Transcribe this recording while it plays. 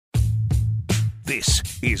This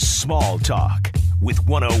is Small Talk with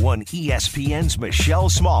 101 ESPN's Michelle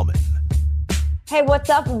Smallmon. Hey, what's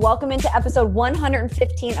up? Welcome into episode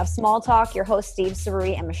 115 of Small Talk. Your host, Steve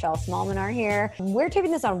Ceruti and Michelle Smallmon are here. We're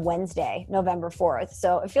taping this on Wednesday, November 4th,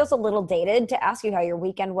 so it feels a little dated to ask you how your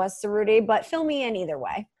weekend was, Ceruti, but fill me in either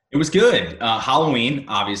way. It was good. Halloween,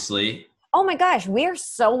 obviously. Oh my gosh, we are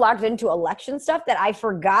so locked into election stuff that I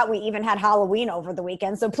forgot we even had Halloween over the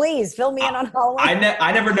weekend. So please fill me in on Halloween.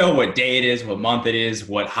 I never know what day it is, what month it is,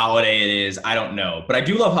 what holiday it is. I don't know. But I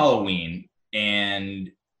do love Halloween. And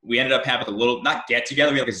we ended up having a little, not get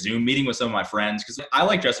together, we had like a Zoom meeting with some of my friends. Because I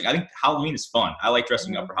like dressing. I think Halloween is fun. I like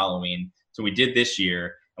dressing up for Halloween. So we did this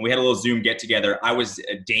year. And we had a little Zoom get together. I was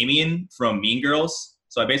Damien from Mean Girls.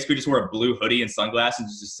 So I basically just wore a blue hoodie and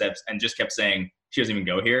sunglasses and just kept saying, she doesn't even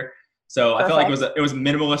go here. So Perfect. I felt like it was a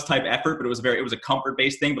minimalist type effort, but it was a comfort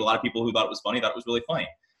based thing. But a lot of people who thought it was funny thought it was really funny.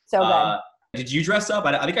 So good. Did you dress up?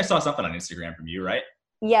 I think I saw something on Instagram from you, right?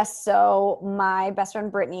 Yes. So my best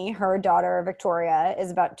friend Brittany, her daughter Victoria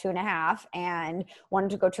is about 2.5 and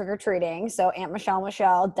wanted to go trick-or-treating. So Aunt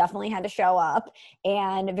Michelle definitely had to show up.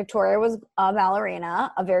 And Victoria was a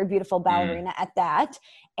ballerina, a very beautiful ballerina at that.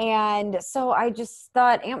 And so I just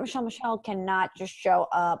thought Aunt Michelle cannot just show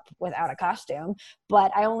up without a costume.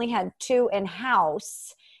 But I only had 2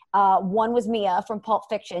 in-house. One was Mia from Pulp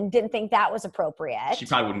Fiction. Didn't think that was appropriate. She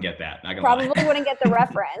probably wouldn't get that. Probably wouldn't get the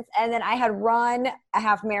reference. And then I had run a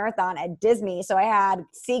half marathon at Disney. So I had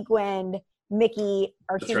sequined sequined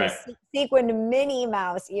Minnie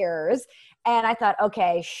Mouse ears. And I thought,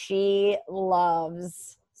 okay, she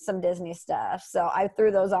loves some Disney stuff. So I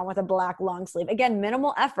threw those on with a black long sleeve. Again,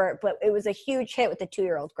 minimal effort, but it was a huge hit with the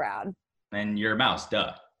 2-year-old crowd. And you're a mouse,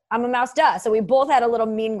 duh. I'm a mouse, duh. So we both had a little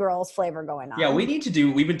Mean Girls flavor going on. Yeah,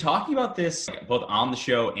 we've been talking about this both on the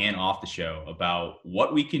show and off the show about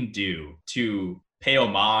what we can do to pay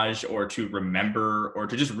homage or to remember or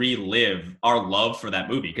to just relive our love for that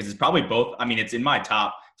movie. Because it's probably both, I mean, it's in my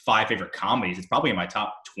top 5 favorite comedies. It's probably in my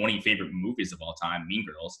top 20 favorite movies of all time, Mean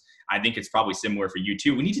Girls. I think it's probably similar for you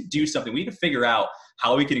too. We need to do something. We need to figure out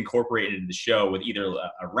how we can incorporate it into the show with either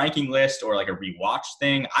a ranking list or like a rewatch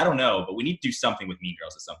thing. I don't know, but we need to do something with Mean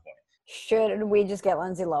Girls at some point. Should we just get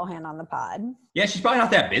Lindsay Lohan on the pod? Yeah, she's probably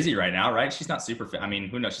not that busy right now, right? She's not super fit. I mean,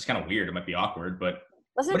 who knows? She's kind of weird. It might be awkward, but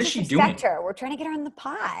what is she doing? Her. We're trying to get her on the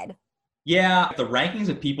pod. Yeah, the rankings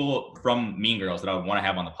of people from Mean Girls that I would want to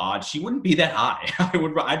have on the pod, she wouldn't be that high.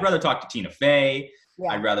 I'd rather talk to Tina Fey.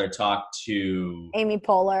 Yeah. I'd rather talk to Amy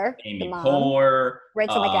Poehler.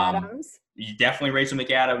 Rachel McAdams. Definitely Rachel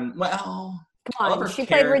McAdams. Well, come on, she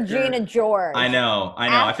played Regina George. I know.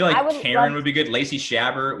 I feel like Karen would be good. Lacey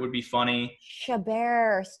Chabert would be funny.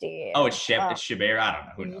 Chabert, Steve. Oh, it's Chabert. I don't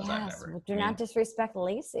know. Who knows? Yes. Do not disrespect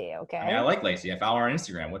Lacey, okay? I mean, I like Lacey. I follow her on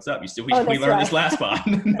Instagram. What's up? We learned this last spot.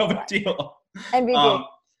 No big deal. MVP.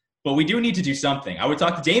 But we do need to do something. I would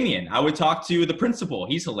talk to Damien. I would talk to the principal.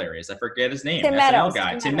 He's hilarious. I forget his name. Tim SNL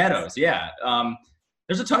guy. Tim Meadows. Yeah.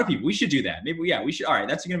 There's a ton of people. We should do that. Maybe, we should. All right.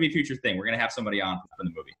 That's going to be a future thing. We're going to have somebody on from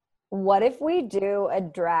the movie. What if we do a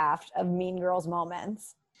draft of Mean Girls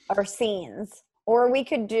moments or scenes? Or we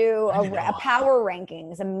could do a power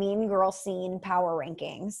rankings, a Mean Girl scene power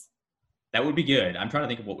rankings. That would be good. I'm trying to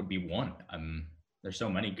think of what would be one. There's so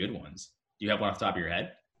many good ones. Do you have one off the top of your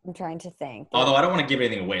head? I'm trying to think. Although I don't want to give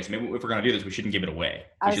anything away. So maybe if we're going to do this, we shouldn't give it away.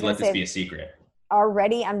 We should let this be a secret.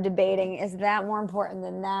 Already I'm debating, is that more important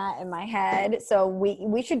than that in my head? So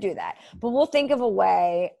we should do that. But we'll think of a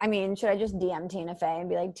way. I mean, should I just DM Tina Fey and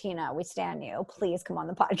be like, Tina, we stan you. Please come on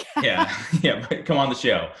the podcast. Yeah, come on the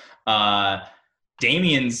show.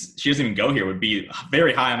 Damien's, she doesn't even go here, would be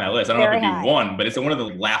very high on my list. I don't know if it'd be one, but it's one of the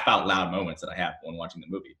laugh out loud moments that I have when watching the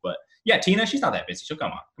movie. But yeah, Tina, she's not that busy. She'll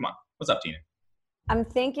come on. Come on. What's up, Tina? I'm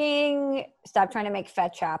thinking Stop Trying to Make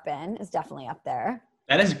Fetch Happen is definitely up there.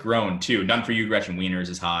 That has grown too. None for You, Gretchen Wieners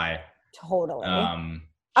is high. Totally. I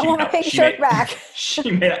want my pink shirt back.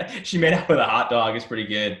 She made out with a hot dog. It's pretty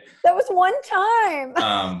good. That was one time.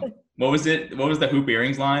 What was it? What was the hoop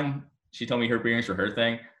earrings line? She told me hoop earrings were her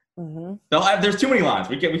thing. Mm-hmm. There's too many lines.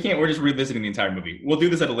 We can't. We're just revisiting the entire movie. We'll do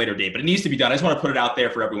this at a later date, but it needs to be done. I just want to put it out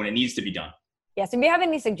there for everyone. It needs to be done. Yes. If you have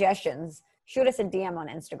any suggestions, shoot us a DM on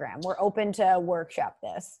Instagram. We're open to workshop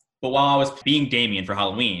this. But while I was being Damien for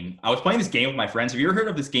Halloween, I was playing this game with my friends. Have you ever heard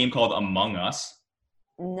of this game called Among Us?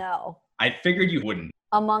 No. I figured you wouldn't.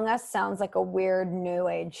 Among Us sounds like a weird new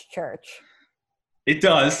age church. It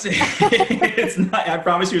does. It's not. I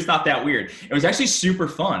promise you it's not that weird. It was actually super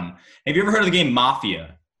fun. Have you ever heard of the game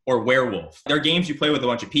Mafia or Werewolf? There are games you play with a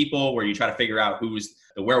bunch of people where you try to figure out who's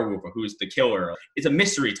the werewolf or who's the killer. It's a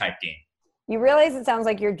mystery type game. You realize it sounds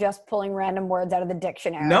like you're just pulling random words out of the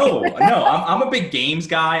dictionary. No, I'm a big games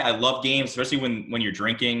guy. I love games, especially when you're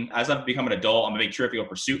drinking. As I've become an adult, I'm a big Trivial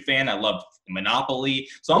Pursuit fan. I love Monopoly.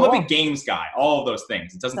 So I'm a big games guy, all of those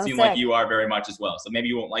things. It doesn't seem like you are very much as well. So maybe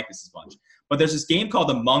you won't like this as much. But there's this game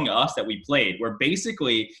called Among Us that we played where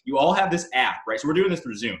basically you all have this app, right? So we're doing this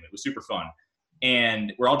through Zoom. It was super fun.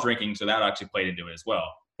 And we're all drinking, so that actually played into it as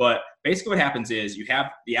well. But basically what happens is you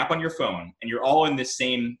have the app on your phone and you're all in this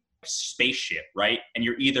same spaceship, right? And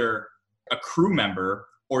you're either a crew member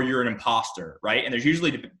or you're an imposter, right? And there's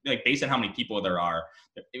usually, like, based on how many people there are,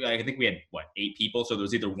 I think we had 8 people, so there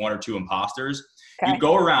was either 1 or 2 imposters. Okay. You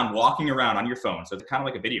go around walking around on your phone, so it's kind of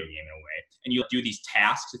like a video game in a way, and you do these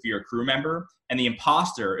tasks if you're a crew member, and the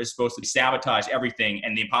imposter is supposed to sabotage everything,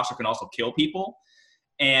 and the imposter can also kill people.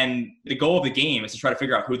 And the goal of the game is to try to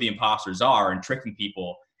figure out who the imposters are and tricking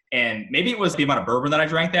people. And maybe it was the amount of bourbon that I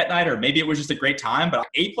drank that night, or maybe it was just a great time. But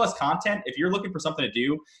A+ content, if you're looking for something to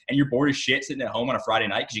do and you're bored as shit sitting at home on a Friday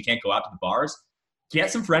night because you can't go out to the bars,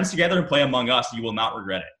 get some friends together and play Among Us. You will not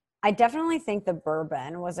regret it. I definitely think the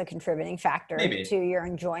bourbon was a contributing factor to your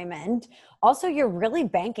enjoyment. Also, you're really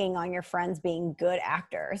banking on your friends being good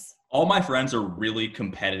actors. All my friends are really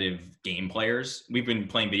competitive game players. We've been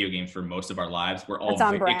playing video games for most of our lives. We're all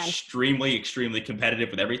extremely, extremely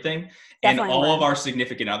competitive with everything. Definitely. And all of our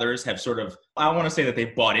significant others have sort of, I don't want to say that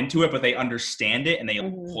they've bought into it, but they understand it and they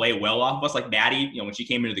play well off of us. Like Maddie, when she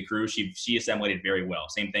came into the crew, she assimilated very well.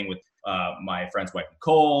 Same thing with my friend's wife,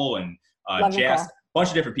 Nicole, and Jess. Bunch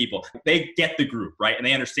of different people. They get the group, right? And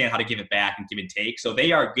they understand how to give it back and give and take. So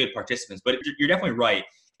they are good participants. But you're definitely right.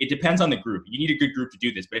 It depends on the group. You need a good group to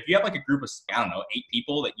do this. But if you have like a group of, 8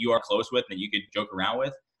 people that you are close with and that you could joke around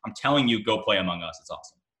with, I'm telling you, go play Among Us. It's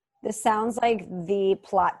awesome. This sounds like the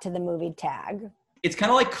plot to the movie Tag. It's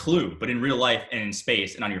kind of like Clue, but in real life and in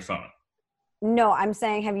space and on your phone. No, I'm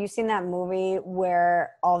saying, have you seen that movie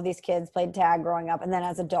where all of these kids played tag growing up and then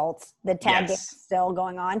as adults, the tag game is still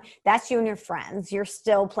going on? That's you and your friends. You're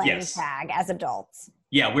still playing tag as adults.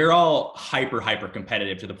 Yeah, we're all hyper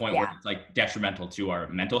competitive to the point where it's like detrimental to our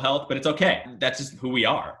mental health, but it's okay. That's just who we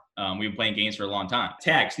are. We've been playing games for a long time.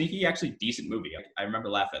 Tag, sneaky, actually decent movie. I remember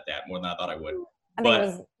laughing at that more than I thought I would. I think it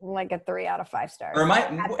was like a 3 out of 5 stars. Or am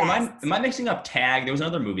I mixing up Tag? There was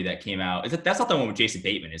another movie that came out. That's not the one with Jason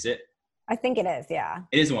Bateman, is it? I think it is, yeah.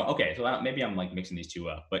 It is one. Okay, so maybe I'm like mixing these two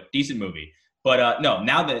up, but decent movie. But no,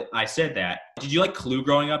 now that I said that, did you like Clue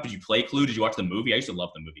growing up? Did you play Clue? Did you watch the movie? I used to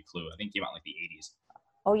love the movie Clue. I think it came out in like the 80s.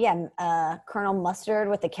 Oh, yeah. Colonel Mustard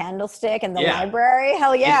with the candlestick in the library.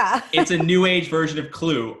 Hell yeah. It's a new age version of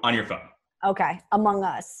Clue on your phone. Okay. Among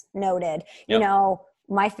Us. Noted. Yep.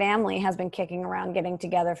 My family has been kicking around getting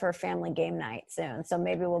together for a family game night soon. So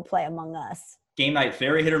maybe we'll play Among Us. Game night,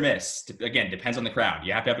 very hit or miss. Again, depends on the crowd.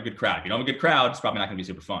 You have to have a good crowd. If you don't have a good crowd, it's probably not going to be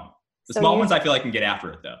super fun. The small ones, I feel like, can get after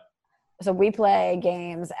it, though. So we play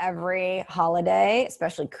games every holiday,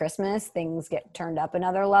 especially Christmas. Things get turned up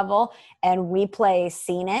another level. And we play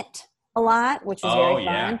Seen It a lot, which is very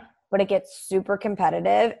fun. But it gets super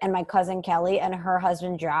competitive. And my cousin Kelly and her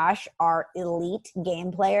husband Josh are elite game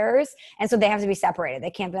players. And so they have to be separated.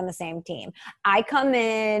 They can't be on the same team. I come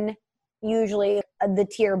in usually the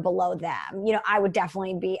tier below them. I would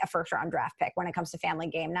definitely be a first round draft pick when it comes to family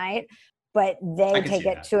game night, but they take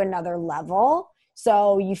it to another level.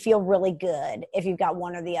 So you feel really good if you've got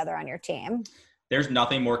one or the other on your team. There's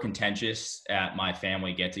nothing more contentious at my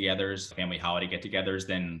family get-togethers, family holiday get-togethers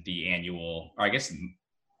than the annual, or I guess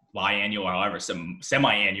biannual, or however, some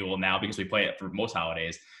semi-annual now because we play it for most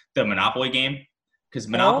holidays, the Monopoly game. Because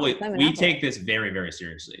Monopoly, we take this very, very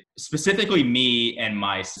seriously. Specifically me and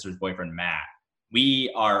my sister's boyfriend, Matt. We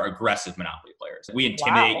are aggressive Monopoly players. We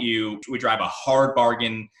intimidate you. We drive a hard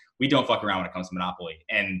bargain. We don't fuck around when it comes to Monopoly.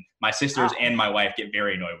 And my sisters and my wife get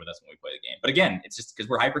very annoyed with us when we play the game. But again, it's just because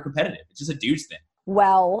we're hyper competitive. It's just a dude's thing.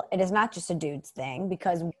 Well, it is not just a dude's thing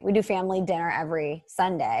because we do family dinner every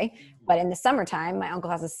Sunday. But in the summertime, my uncle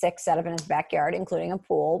has a 6 set up in his backyard, including a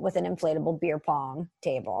pool with an inflatable beer pong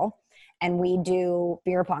table. And we do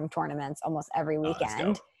beer pong tournaments almost every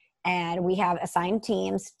weekend. And we have assigned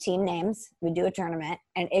teams, team names. We do a tournament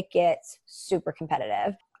and it gets super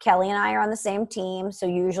competitive. Kelly and I are on the same team. So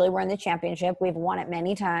usually we're in the championship. We've won it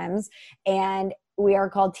many times. And we are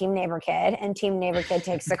called Team Neighbor Kid, and Team Neighbor Kid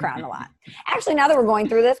takes the crown a lot. Actually, now that we're going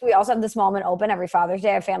through this, we also have the Smallmon Open every Father's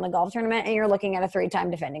Day, a family golf tournament, and you're looking at a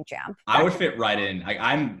 3-time defending champ. I would fit right in.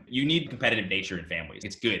 You need competitive nature in families.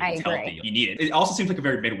 It's good. It's healthy. You need it. It also seems like a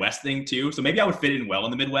very Midwest thing too. So maybe I would fit in well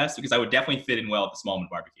in the Midwest because I would definitely fit in well at the Smallmon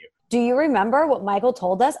barbecue. Do you remember what Michael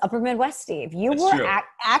told us? Upper Midwest, Steve. You were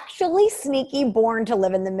actually sneaky born to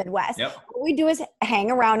live in the Midwest. Yep. What we do is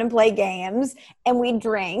hang around and play games, and we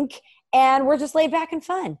drink. And we're just laid back and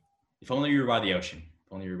fun. If only you were by the ocean.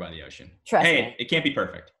 If only you were by the ocean. Trust me. It can't be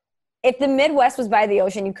perfect. If the Midwest was by the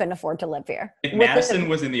ocean, you couldn't afford to live here. If Madison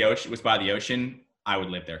was by the ocean, I would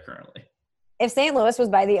live there currently. If St. Louis was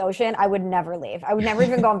by the ocean, I would never leave. I would never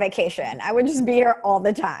even go on vacation. I would just be here all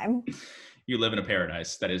the time. You live in a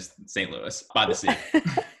paradise that is St. Louis by the sea.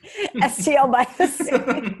 STL by the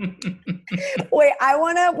sea. Wait, I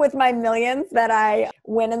want to, with my millions that I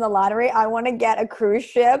win in the lottery, I want to get a cruise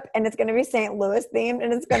ship and it's going to be St. Louis themed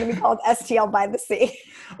and it's going to be called STL by the sea.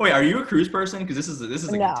 Wait, are you a cruise person? Because this is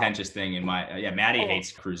a contentious thing in my, Maddie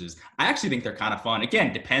hates cruises. I actually think they're kind of fun.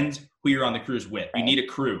 Again, depends who you're on the cruise with. You need a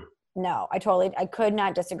crew. No, I could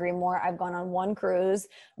not disagree more. I've gone on one cruise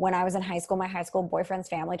when I was in high school. My high school boyfriend's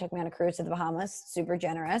family took me on a cruise to the Bahamas. Super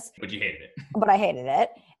generous. But you hated it. But I hated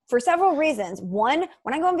it for several reasons. One,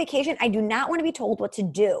 when I go on vacation, I do not want to be told what to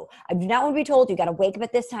do. I do not want to be told you got to wake up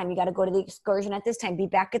at this time. You got to go to the excursion at this time. Be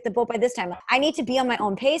back at the boat by this time. I need to be on my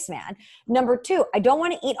own pace, man. Number two, I don't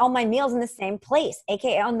want to eat all my meals in the same place,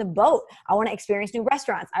 aka on the boat. I want to experience new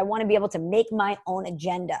restaurants. I want to be able to make my own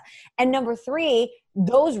agenda. And number three,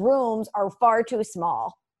 those rooms are far too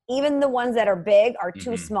small. Even the ones that are big are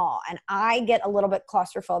too small. And I get a little bit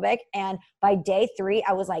claustrophobic. And by day 3,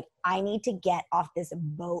 I was like, I need to get off this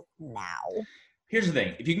boat now. Here's the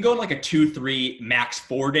thing. If you can go on like a 2, 3, max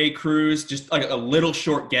 4-day cruise, just like a little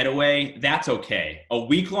short getaway, that's okay. A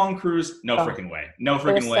week-long cruise, no freaking way. No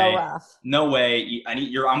freaking way. So rough. No way.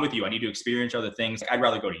 I'm with you. I need to experience other things. I'd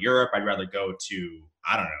rather go to Europe. I'd rather go to,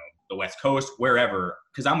 I don't know, the West Coast, wherever,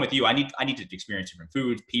 because I'm with you. I need to experience different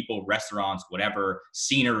foods, people, restaurants, whatever,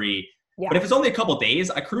 scenery. Yeah. But if it's only a couple of days,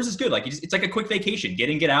 a cruise is good. Like it's like a quick vacation. Get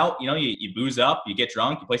in, get out. You booze up, you get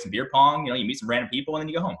drunk, you play some beer pong. You meet some random people, and then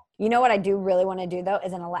you go home. You know what I do really want to do though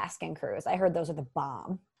is an Alaskan cruise. I heard those are the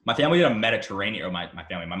bomb. My family did a Mediterranean, or my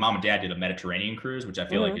mom and dad did a Mediterranean cruise, which I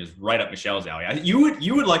feel like is right up Michelle's alley.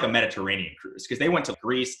 You would like a Mediterranean cruise because they went to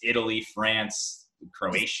Greece, Italy, France,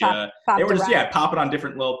 Croatia. They were just popping on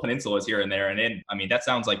different little peninsulas here and there. And then, that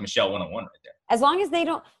sounds like Michelle 101 right there. As long as they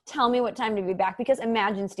don't tell me what time to be back, because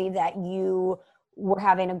imagine, Steve, that you were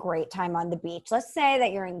having a great time on the beach. Let's say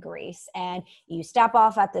that you're in Greece and you stop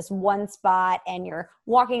off at this one spot and you're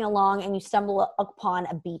walking along and you stumble upon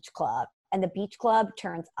a beach club and the beach club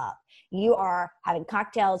turns up. You are having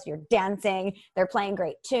cocktails, you're dancing, they're playing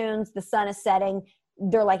great tunes, the sun is setting.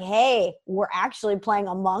 They're like, hey, we're actually playing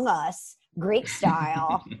Among Us Greek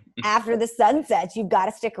style. After the sun sets, you've got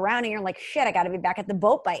to stick around and you're like, shit, I got to be back at the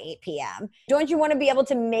boat by 8 p.m. Don't you want to be able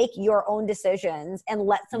to make your own decisions and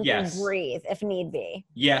let something breathe if need be?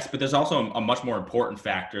 Yes, but there's also a much more important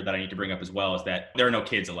factor that I need to bring up as well is that there are no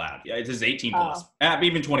kids allowed. This is 18 plus,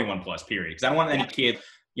 even 21 plus, period. Because I don't want any kid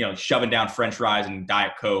shoving down French fries and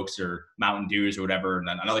Diet Cokes or Mountain Dews or whatever. And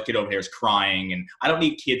then another kid over here is crying. And I don't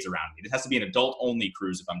need kids around me. This has to be an adult-only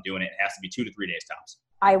cruise if I'm doing it. It has to be 2 to 3 days tops.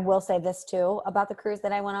 I will say this too about the cruise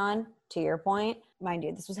that I went on, to your point. Mind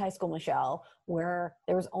you, this was high school Michelle, where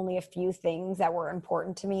there was only a few things that were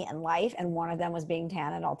important to me in life. And one of them was being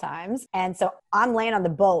tan at all times. And so I'm laying on the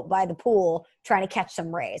boat by the pool trying to catch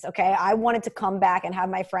some rays. Okay. I wanted to come back and have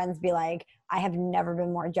my friends be like, I have never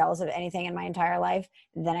been more jealous of anything in my entire life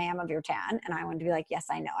than I am of your tan. And I wanted to be like, yes,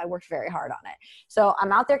 I know. I worked very hard on it. So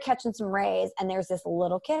I'm out there catching some rays and there's this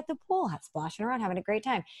little kid at the pool splashing around, having a great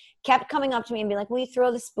time. Kept coming up to me and be like, will you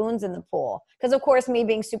throw the spoons in the pool? Because of course, me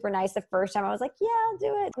being super nice the first time, I was like, yeah, I'll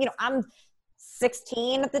do it. I'm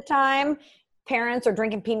 16 at the time. Parents are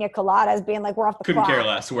drinking pina coladas being like, we're off the clock. Couldn't care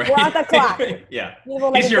less. We're off the clock. Yeah.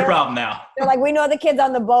 It's your problem now. They're like, we know the kids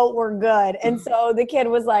on the boat were good. And so the kid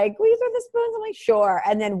was like, will you throw the spoons? I'm like, sure.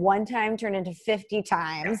 And then one time turned into 50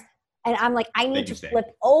 times. And I'm like, I need to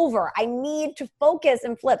flip over. I need to focus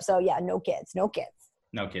and flip. So yeah, no kids. No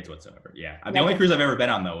kids whatsoever. Yeah. The only cruise I've ever been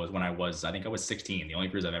on though was when I think I was 16. The only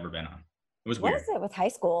cruise I've ever been on. It was weird. What is it with high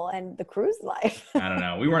school and the cruise life? I don't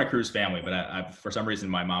know. We weren't a cruise family, but I for some reason,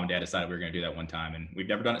 my mom and dad decided we were going to do that one time, and we've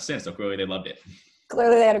never done it since. So clearly they loved it.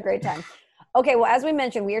 Clearly they had a great time. Okay. Well, as we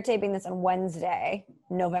mentioned, we are taping this on Wednesday,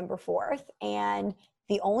 November 4th. And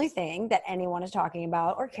the only thing that anyone is talking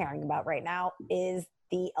about or caring about right now is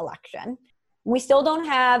the election. We still don't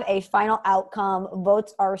have a final outcome.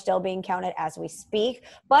 Votes are still being counted as we speak.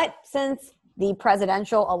 But since the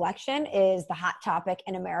presidential election is the hot topic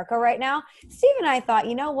in America right now, Steve and I thought,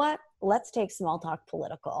 you know what? Let's take small talk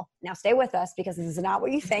political. Now stay with us because this is not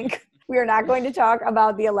what you think. We are not going to talk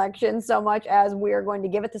about the election so much as we are going to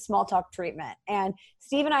give it the small talk treatment. And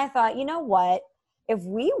Steve and I thought, you know what? If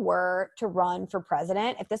we were to run for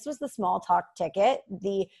president, if this was the small talk ticket,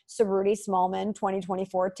 the Ceruti Smallmon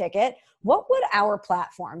 2024 ticket, what would our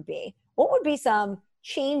platform be? What would be some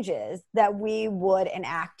changes that we would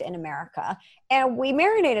enact in America. And we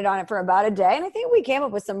marinated on it for about a day. And I think we came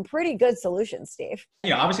up with some pretty good solutions, Steve.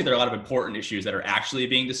 Obviously there are a lot of important issues that are actually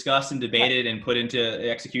being discussed and debated and put into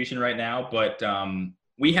execution right now. But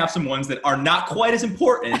we have some ones that are not quite as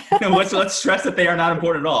important. Let's stress that they are not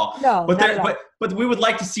important at all. No, but we would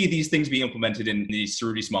like to see these things be implemented in the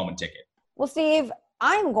Ceruti Smallmon ticket. Well, Steve,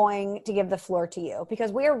 I'm going to give the floor to you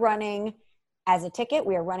because we are running as a ticket.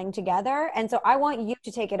 We are running together. And so I want you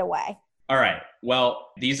to take it away. All right. Well,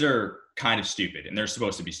 these are kind of stupid and they're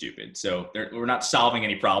supposed to be stupid. So we're not solving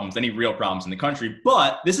any problems, any real problems in the country.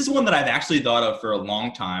 But this is one that I've actually thought of for a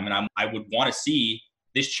long time. And I would want to see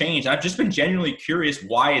this change. I've just been genuinely curious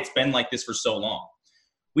why it's been like this for so long.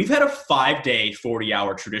 We've had a 5-day,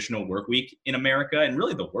 40-hour traditional work week in America and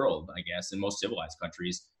really the world, I guess, in most civilized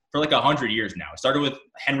countries for like 100 years now. It started with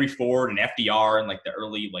Henry Ford and FDR in like the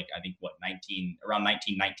early, around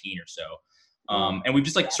 1919 or so. And we've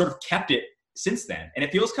just sort of kept it since then. And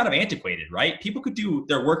it feels kind of antiquated, right? People could do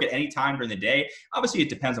their work at any time during the day. Obviously, it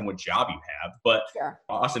depends on what job you have. But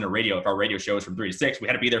us in a radio, if our radio show is from 3 to 6, we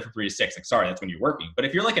had to be there from 3 to 6. Like, sorry, that's when you're working. But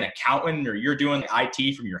if you're like an accountant or you're doing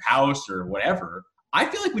IT from your house or whatever, I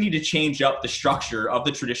feel like we need to change up the structure of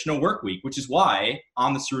the traditional work week, which is why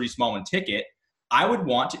on the Ceruti Smallmon ticket, I would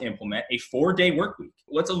want to implement a 4-day work week.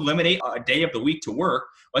 Let's eliminate a day of the week to work.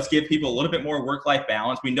 Let's give people a little bit more work-life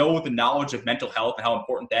balance. We know with the knowledge of mental health and how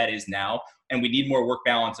important that is now, and we need more work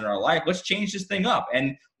balance in our life. Let's change this thing up.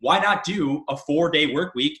 And why not do a 4-day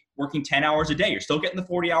work week, working 10 hours a day? You're still getting the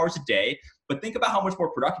 40 hours a day, but think about how much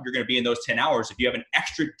more productive you're going to be in those 10 hours if you have an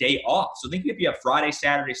extra day off. So think if you have Friday,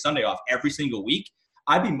 Saturday, Sunday off every single week,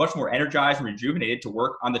 I'd be much more energized and rejuvenated to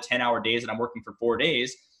work on the 10-hour days that I'm working for 4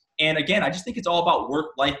 days. And again, I just think it's all about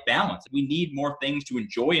work-life balance. We need more things to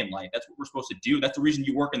enjoy in life. That's what we're supposed to do. That's the reason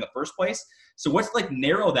you work in the first place. So let's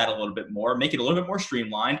narrow that a little bit more, make it a little bit more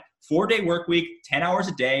streamlined. 4-day work week, 10 hours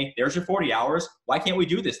a day. There's your 40 hours. Why can't we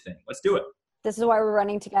do this thing? Let's do it. This is why we're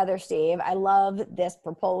running together, Steve. I love this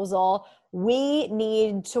proposal. We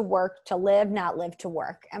need to work to live, not live to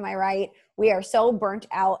work. Am I right? We are so burnt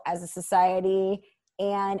out as a society.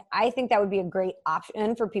 And I think that would be a great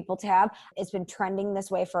option for people to have. It's been trending this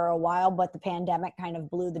way for a while, but the pandemic kind of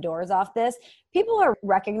blew the doors off this. People are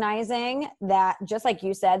recognizing that, just like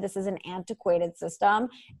you said, this is an antiquated system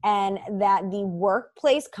and that the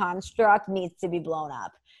workplace construct needs to be blown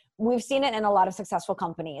up. We've seen it in a lot of successful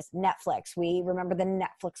companies. Netflix, we remember the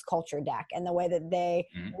Netflix culture deck and the way that they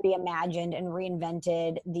reimagined and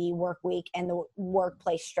reinvented the work week and the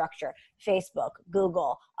workplace structure. Facebook,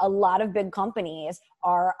 Google, a lot of big companies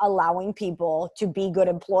are allowing people to be good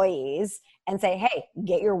employees and say, hey,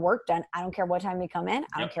 get your work done. I don't care what time you come in.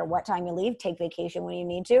 I don't care what time you leave. Take vacation when you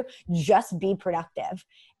need to. Just be productive.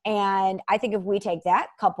 And I think if we take that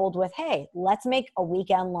coupled with, hey, let's make a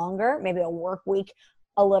weekend longer, maybe a work week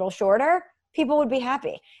a little shorter, people would be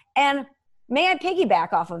happy. And may I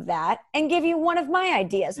piggyback off of that and give you one of my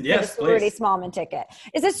ideas for the Ceruti Smallmon ticket?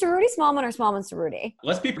 Is it Ceruti Smallmon or Smallmon Ceruti?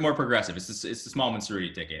 Let's be more progressive. It's the Smallmon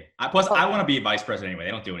Ceruti ticket. I want to be vice president anyway.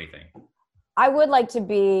 They don't do anything. I would like to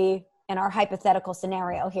be, in our hypothetical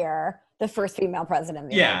scenario here, the first female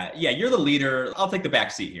president. Yeah, you're the leader. I'll take the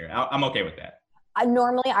back seat here. I'm okay with that.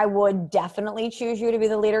 Normally, I would definitely choose you to be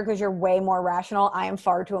the leader because you're way more rational. I am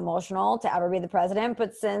far too emotional to ever be the president.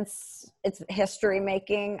 But since it's history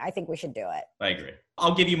making, I think we should do it. I agree.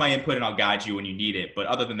 I'll give you my input and I'll guide you when you need it. But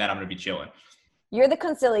other than that, I'm going to be chilling. You're the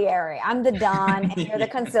conciliary. I'm the Don, and you're the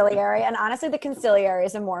conciliary. And honestly, the conciliary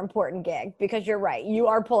is a more important gig because you're right. You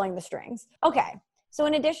are pulling the strings. Okay. So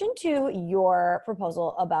in addition to your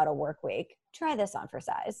proposal about a work week, try this on for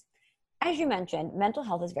size. As you mentioned, mental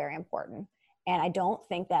health is very important. And I don't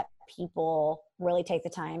think that people really take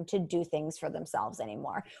the time to do things for themselves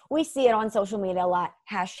anymore. We see it on social media a lot,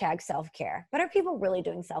 #self-care. But are people really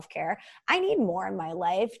doing self-care? I need more in my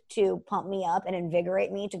life to pump me up and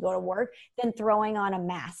invigorate me to go to work than throwing on a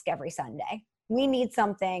mask every Sunday. We need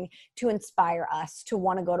something to inspire us to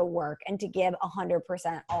want to go to work and to give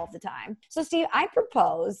 100% all the time. So Steve, I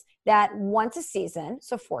propose that once a season,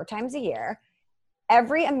 so 4 times a year,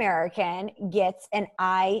 every American gets an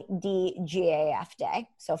IDGAF day,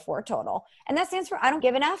 so 4 total. And that stands for I don't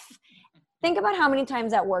give an F. Think about how many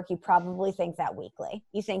times at work you probably think that weekly.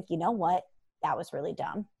 You think, you know what, that was really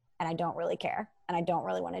dumb, and I don't really care, and I don't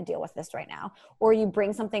really want to deal with this right now. Or you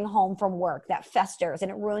bring something home from work that festers and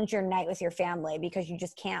it ruins your night with your family because you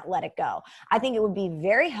just can't let it go. I think it would be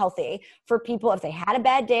very healthy for people, if they had a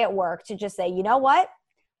bad day at work, to just say, you know what,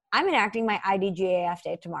 I'm enacting my IDGAF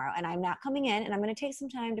day tomorrow, and I'm not coming in, and I'm going to take some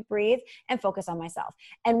time to breathe and focus on myself.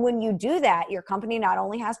 And when you do that, your company not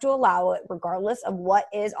only has to allow it, regardless of what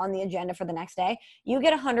is on the agenda for the next day, you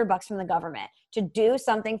get $100 from the government to do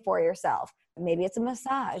something for yourself. Maybe it's a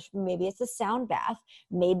massage. Maybe it's a sound bath.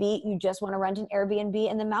 Maybe you just want to rent an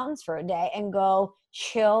Airbnb in the mountains for a day and go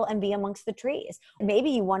chill and be amongst the trees. Maybe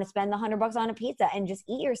you want to spend the $100 on a pizza and just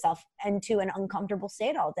eat yourself into an uncomfortable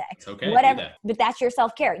state all day. It's okay. Whatever, but that's your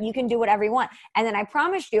self-care. You can do whatever you want. And then I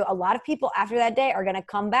promise you, a lot of people after that day are going to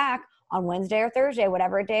come back on Wednesday or Thursday,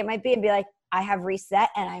 whatever day it might be, and be like, I have reset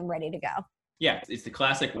and I'm ready to go. Yeah, it's the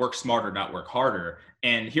classic work smarter, not work harder.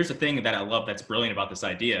 And here's the thing that I love that's brilliant about this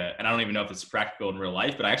idea, and I don't even know if it's practical in real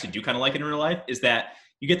life, but I actually do kind of like it in real life, is that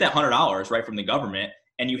you get that $100 right from the government,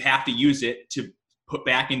 and you have to use it to put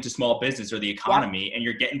back into small business or the economy, and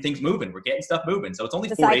you're getting things moving. We're getting stuff moving. So it's only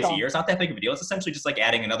 4 days a year. It's not that big of a deal. It's essentially just like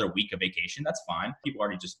adding another week of vacation. That's fine. People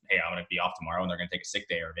already just, hey, I'm going to be off tomorrow, and they're going to take a sick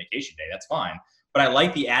day or a vacation day. That's fine. But I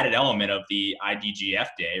like the added element of the IDGF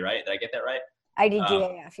day, right? Did I get that right?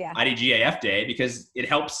 IDGAF, yeah. IDGAF day, because it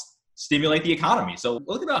helps stimulate the economy. So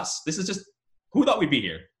look at us. This is just, who thought we'd be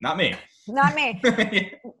here? Not me. Not me.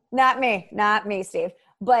 Not me, Steve.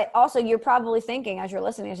 But also, you're probably thinking as you're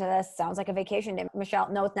listening to this, sounds like a vacation day. Michelle,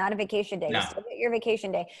 no, it's not a vacation day. No. You still get your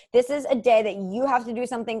vacation day. This is a day that you have to do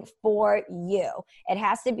something for you. It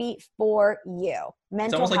has to be for you.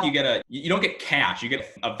 It's almost like you don't get cash. You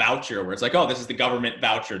get a voucher where it's like, oh, this is the government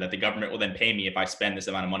voucher that the government will then pay me if I spend this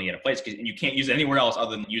amount of money at a place. And you can't use it anywhere else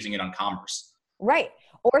other than using it on commerce. Right.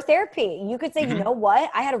 Or therapy. You could say, you know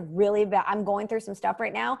what? I had a really bad, I'm going through some stuff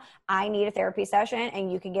right now. I need a therapy session,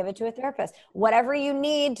 and you can give it to a therapist. Whatever you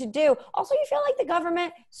need to do. Also, you feel like the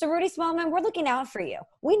government, Ceruti, Smallmon, we're looking out for you.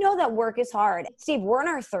 We know that work is hard. Steve, we're in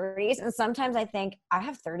our 30s, and sometimes I think I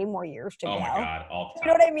have 30 more years to go. Oh my God, all the time.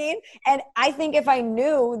 You know what I mean? And I think if I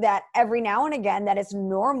knew that every now and again that it's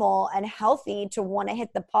normal and healthy to want to hit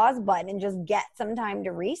the pause button and just get some time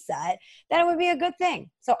to reset, then it would be a good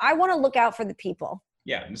thing. So I want to look out for the people.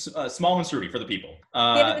 Yeah, Smallmon Ceruti for the people.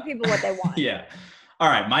 Give the people what they want. Yeah. All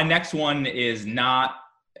right, my next one is not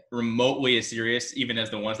remotely as serious even as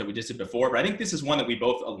the ones that we just did before, but I think this is one that we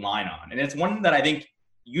both align on. And it's one that I think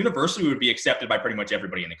universally would be accepted by pretty much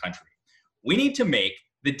everybody in the country. We need to make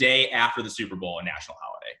the day after the Super Bowl a national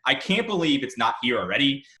holiday. I can't believe it's not here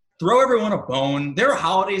already. Throw everyone a bone. There are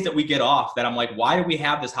holidays that we get off that I'm like, why do we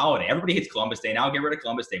have this holiday? Everybody hates Columbus Day. Now get rid of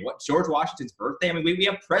Columbus Day. What, George Washington's birthday? I mean, we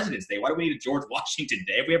have President's Day. Why do we need a George Washington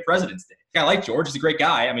Day if we have President's Day? I like George. He's a great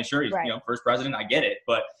guy. I mean, sure, he's first president. I get it.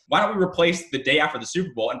 But why don't we replace the day after the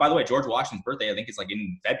Super Bowl? And by the way, George Washington's birthday, I think it's like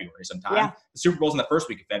in February sometime. Yeah. The Super Bowl's in the first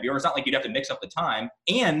week of February. It's not like you'd have to mix up the time.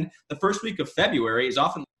 And the first week of February is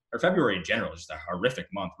often, or February in general, is just a horrific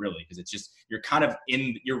month, really, because it's just,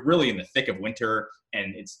 you're really in the thick of winter,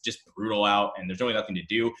 and it's just brutal out, and there's really nothing to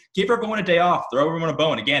do. Give everyone a day off, throw everyone a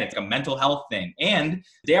bone. Again, it's like a mental health thing. And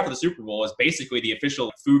the day after the Super Bowl is basically the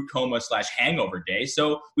official food coma / hangover day.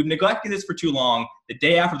 So we've neglected this for too long. The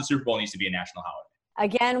day after the Super Bowl needs to be a national holiday.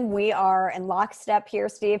 Again, we are in lockstep here,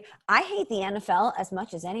 Steve. I hate the NFL as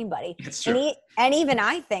much as anybody. That's true. And even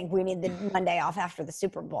I think we need the Monday off after the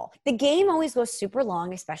Super Bowl. The game always goes super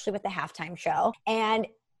long, especially with the halftime show. And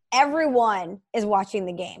everyone is watching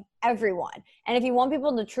the game. Everyone. And if you want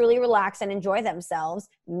people to truly relax and enjoy themselves,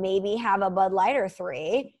 maybe have a Bud Light or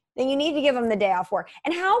 3, then you need to give them the day off work.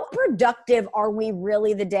 And how productive are we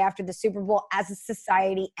really the day after the Super Bowl as a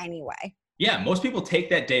society anyway? Yeah, most people take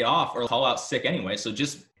that day off or call out sick anyway. So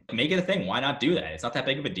just make it a thing. Why not do that? It's not that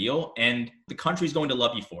big of a deal. And the country's going to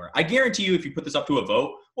love you for it. I guarantee you, if you put this up to a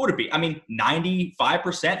vote, what would it be? I mean,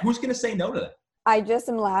 95%? Who's going to say no to that? I just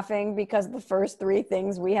am laughing because the first 3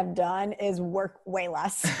 things we have done is work way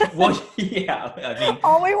less. Well, yeah. I mean,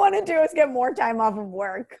 all we want to do is get more time off of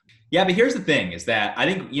work. Yeah, but here's the thing is that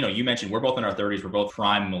I think, you mentioned we're both in our 30s. We're both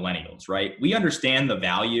prime millennials, right? We understand the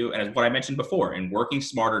value, and as what I mentioned before, in working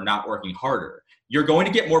smarter, not working harder. You're going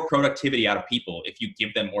to get more productivity out of people if you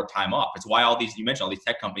give them more time off. It's why you mentioned all these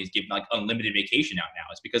tech companies give like unlimited vacation out now.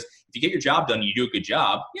 It's because if you get your job done and you do a good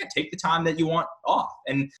job, take the time that you want off.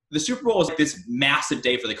 And the Super Bowl is like this massive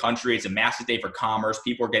day for the country. It's a massive day for commerce.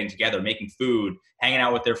 People are getting together, making food, hanging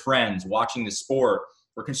out with their friends, watching the sport.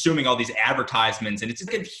 We're consuming all these advertisements, and it's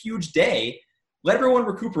just a huge day. Let everyone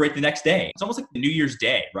recuperate the next day. It's almost like the New Year's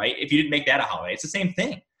Day, right? If you didn't make that a holiday, it's the same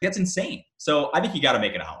thing. That's insane. So I think you got to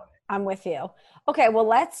make it a holiday. I'm with you. Okay, well,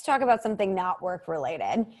 let's talk about something not work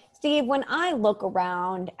related. Steve, when I look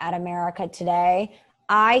around at America today,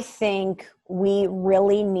 I think we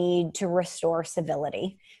really need to restore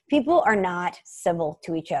civility. People are not civil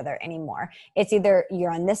to each other anymore. It's either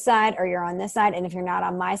you're on this side or you're on this side. And if you're not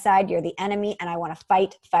on my side, you're the enemy. And I want to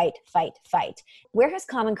fight, fight, fight, fight. Where has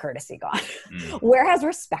common courtesy gone? Where has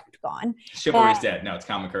respect gone? Chivalry's dead. No, it's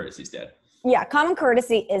common courtesy's dead. Yeah, common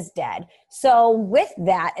courtesy is dead. So with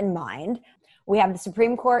that in mind, we have the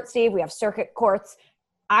Supreme Court, Steve. We have circuit courts.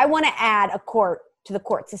 I want to add a court to the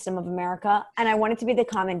court system of America, and I want it to be the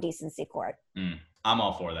common decency court. I'm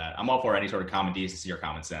all for that. I'm all for any sort of common decency or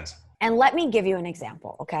common sense. And let me give you an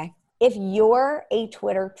example, okay? If you're a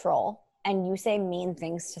Twitter troll and you say mean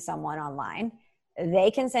things to someone online,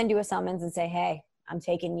 they can send you a summons and say, hey, I'm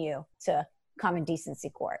taking you to common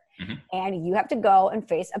decency court. And you have to go and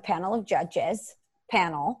face a panel of judges,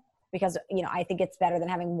 because, I think it's better than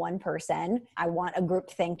having one person. I want a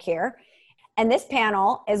group think here. And this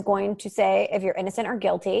panel is going to say if you're innocent or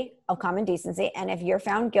guilty of common decency. And if you're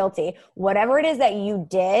found guilty, whatever it is that you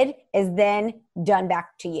did is then done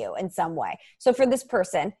back to you in some way. So for this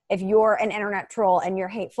person, if you're an internet troll and you're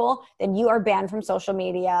hateful, then you are banned from social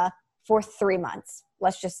media for 3 months.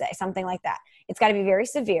 Let's just say something like that. It's got to be very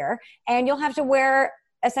severe. And you'll have to wear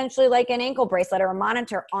essentially like an ankle bracelet or a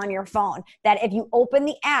monitor on your phone that if you open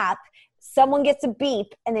the app, someone gets a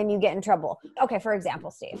beep and then you get in trouble. Okay, for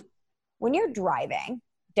example, Steve. When you're driving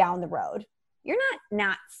down the road, you're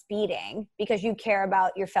not speeding because you care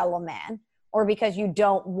about your fellow man or because you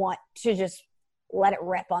don't want to just let it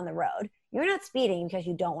rip on the road. You're not speeding because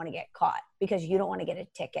you don't want to get caught, because you don't want to get a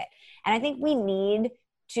ticket. And I think we need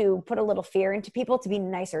to put a little fear into people to be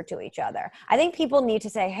nicer to each other. I think people need to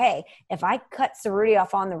say, hey, if I cut Ceruti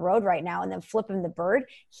off on the road right now and then flip him the bird,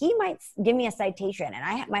 he might give me a citation and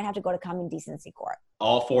I might have to go to common decency court.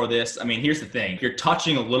 All for this. I mean, here's the thing. You're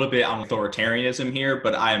touching a little bit on authoritarianism here,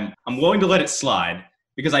 but I'm willing to let it slide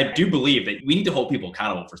because I do believe that we need to hold people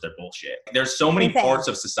accountable for their bullshit. There's so many parts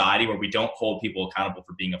of society where we don't hold people accountable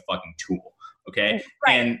for being a fucking tool. Okay.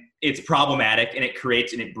 Right. And it's problematic and it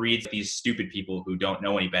creates and it breeds these stupid people who don't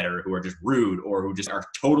know any better, who are just rude or who just are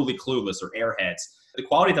totally clueless or airheads. The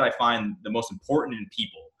quality that I find the most important in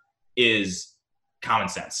people is common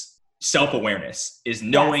sense. Self-awareness is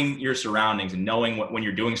knowing your surroundings and knowing when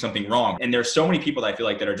you're doing something wrong. And there's so many people that I feel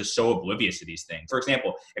like that are just so oblivious to these things. For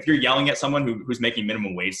example, if you're yelling at someone who's making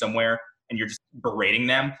minimum wage somewhere and you're just berating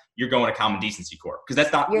them, you're going to common decency court because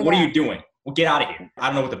that's not, what are you doing? Well, get out of here. I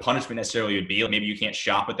don't know what the punishment necessarily would be. Maybe you can't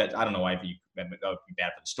shop at that. I don't know why that would be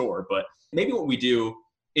bad for the store, but maybe what we do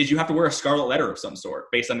is you have to wear a scarlet letter of some sort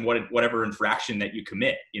based on whatever infraction that you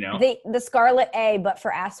commit, The scarlet A, but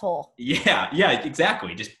for asshole. Yeah,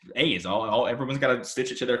 exactly. Just A is all everyone's got to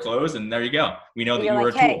stitch it to their clothes and there you go. We know that you were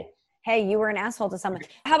a tool. Hey, you were an asshole to someone.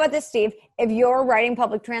 How about this, Steve? If you're riding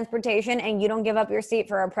public transportation and you don't give up your seat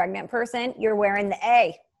for a pregnant person, you're wearing the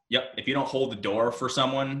A. Yep. If you don't hold the door for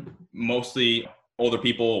someone, mostly older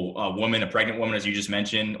people, a pregnant woman, as you just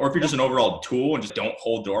mentioned, or if you're just an overall tool and just don't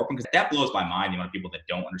hold the door open, because that blows my mind, the amount of people that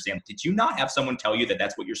don't understand. Did you not have someone tell you that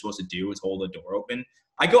that's what you're supposed to do is hold the door open?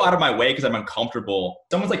 I go out of my way because I'm uncomfortable.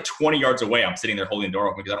 Someone's like 20 yards away. I'm sitting there holding the door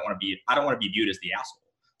open because I don't want to be viewed as the asshole.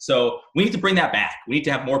 So we need to bring that back. We need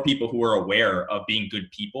to have more people who are aware of being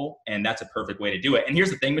good people. And that's a perfect way to do it. And here's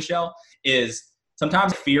the thing, Michelle, is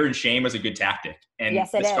sometimes fear and shame is a good tactic. And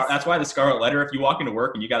yes, it is. That's why the scarlet letter, if you walk into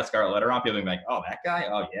work and you got a scarlet letter on, people will be like, oh, that guy?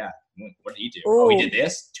 Oh, yeah. What did he do? Ooh. Oh, he did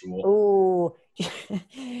this? Tool.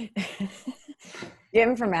 Ooh.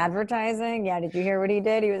 Jim from advertising? Yeah, did you hear what he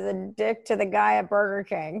did? He was a dick to the guy at Burger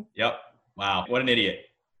King. Yep. Wow. What an idiot.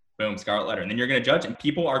 Boom, scarlet letter. And then you're going to judge, and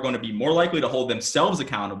people are going to be more likely to hold themselves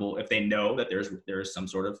accountable if they know that there is some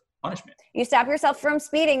sort of punishment. You stop yourself from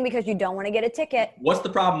speeding because you don't want to get a ticket. What's the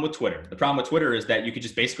problem with Twitter? The problem with Twitter is that you could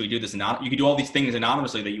just basically do this you could do all these things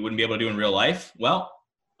anonymously that you wouldn't be able to do in real life. Well,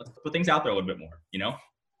 let's put things out there a little bit more,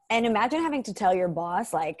 And imagine having to tell your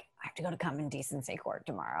boss, like, I have to go to common decency court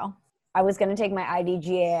tomorrow. I was going to take my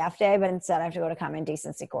IDGAF day, but instead I have to go to common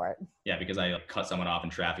decency court. Yeah, because I cut someone off in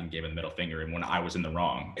traffic and gave him the middle finger, and when I was in the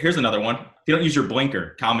wrong. Here's another one. If you don't use your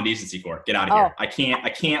blinker, common decency court. Get out of here. I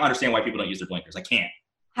can't understand why people don't use their blinkers. I can't.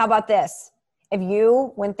 How about this? If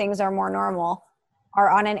you, when things are more normal, are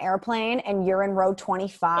on an airplane and you're in row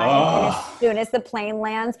 25, and as soon as the plane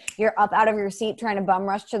lands, you're up out of your seat trying to bum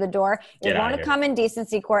rush to the door. You're going to common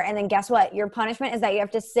decency court, and then guess what? Your punishment is that you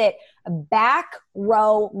have to sit back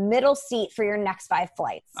row, middle seat for your next 5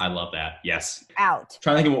 flights. I love that. Yes. Out.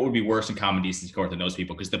 Trying to think of what would be worse in common decency court than those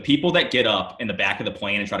people, because the people that get up in the back of the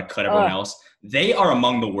plane and try to cut everyone else, they are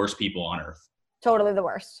among the worst people on earth. Totally the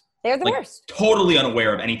worst. They're the worst. Totally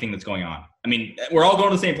unaware of anything that's going on. I mean, we're all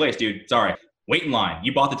going to the same place, dude. Sorry. Wait in line.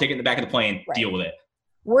 You bought the ticket in the back of the plane. Right. Deal with it.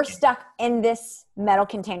 We're stuck in this metal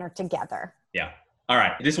container together. Yeah. All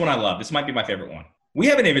right. This one I love. This might be my favorite one. We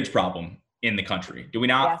have an image problem in the country, do we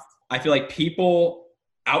not? Yes. I feel like people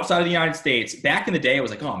outside of the United States, back in the day, it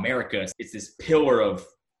was like, oh, America, it's this pillar of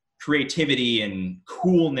creativity and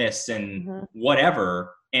coolness and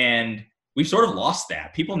whatever. And we've sort of lost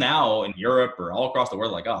that. People now in Europe or all across the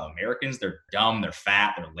world are like, oh, Americans, they're dumb, they're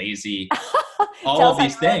fat, they're lazy. All of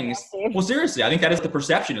these things. Well, seriously, I think that is the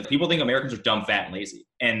perception. People think Americans are dumb, fat, and lazy.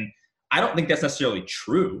 And I don't think that's necessarily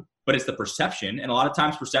true, but it's the perception. And a lot of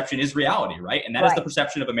times perception is reality, right? And that is the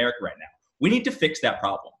perception of America right now. We need to fix that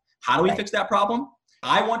problem. How do we fix that problem?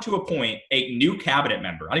 I want to appoint a new cabinet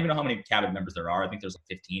member. I don't even know how many cabinet members there are. I think there's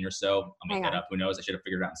like 15 or so. I'll make that up. Who knows? I should have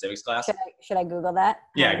figured it out in civics class. Should I Google that?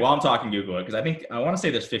 Yeah, while I'm talking, Google it. Because I want to say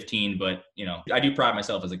there's 15, but I do pride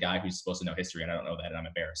myself as a guy who's supposed to know history, and I don't know that, and I'm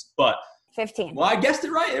embarrassed. But 15. Well, I guessed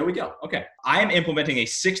it right. There we go. Okay. I am implementing a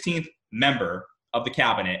 16th member of the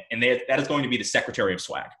cabinet, and that is going to be the Secretary of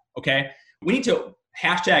Swag. Okay. We need to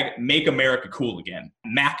hashtag make America cool again.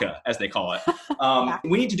 MACA, as they call it.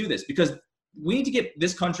 We need to do this because we need to get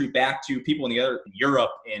this country back to people in the other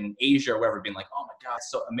Europe and Asia or wherever being like, oh my God,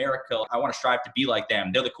 so America, I want to strive to be like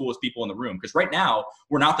them. They're the coolest people in the room. Because right now,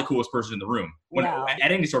 we're not the coolest person in the room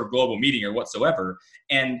at any sort of global meeting or whatsoever.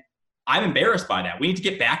 And I'm embarrassed by that. We need to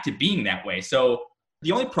get back to being that way. So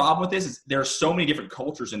the only problem with this is there are so many different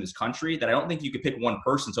cultures in this country that I don't think you could pick one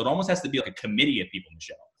person. So it almost has to be like a committee of people,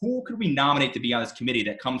 Michelle. Who could we nominate to be on this committee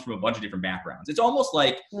that comes from a bunch of different backgrounds? It's almost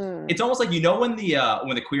like when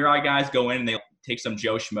the Queer Eye guys go in and they take some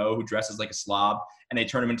Joe Schmo who dresses like a slob and they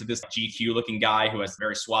turn him into this GQ looking guy who has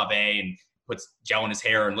very suave and puts gel in his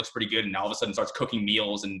hair and looks pretty good and all of a sudden starts cooking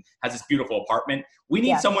meals and has this beautiful apartment. We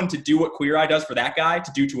need someone to do what Queer Eye does for that guy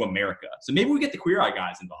to do to America. So maybe we get the Queer Eye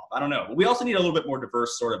guys involved. I don't know. But we also need a little bit more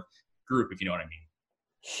diverse sort of group, if you know what I mean.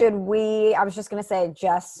 Should we, I was just going to say,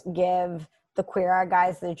 just give the Queer Eye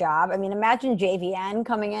guys the job? I mean, imagine JVN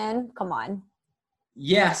coming in. Come on.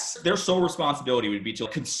 Yes. Their sole responsibility would be to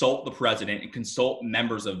consult the president and consult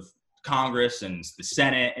members of Congress and the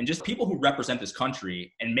Senate and just people who represent this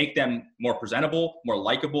country and make them more presentable, more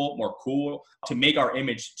likable, more cool to make our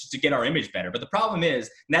image, to get our image better. But the problem is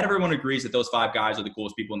not everyone agrees that those 5 guys are the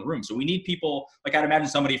coolest people in the room. So we need people, like I'd imagine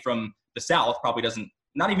somebody from the South probably doesn't,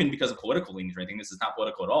 not even because of political leanings or anything, this is not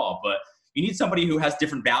political at all, but you need somebody who has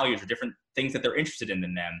different values or different things that they're interested in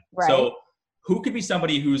than them. Right. So who could be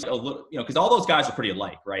somebody who's a little, because all those guys are pretty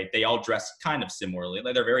alike, right? They all dress kind of similarly.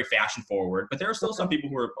 They're very fashion forward, but there are still some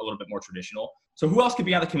people who are a little bit more traditional. So who else could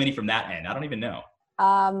be on the committee from that end? I don't even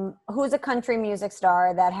know. Who's a country music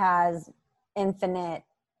star that has infinite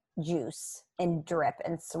juice and drip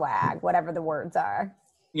and swag, whatever the words are?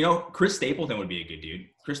 Chris Stapleton would be a good dude.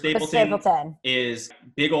 Chris Stapleton is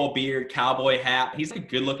big old beard, cowboy hat. He's a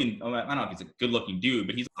good looking, I don't know if he's a good looking dude,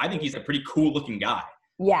 but I think he's a pretty cool looking guy.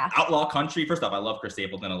 Yeah. Outlaw country. First off, I love Chris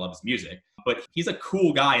Stapleton. I love his music. But he's a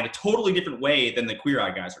cool guy in a totally different way than the Queer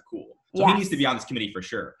Eye guys are cool. So he needs to be on this committee for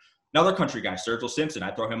sure. Another country guy, Sergio Simpson,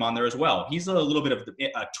 I'd throw him on there as well. He's a little bit of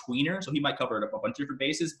a tweener, so he might cover a bunch of different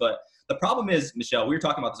bases. But the problem is, Michelle, we were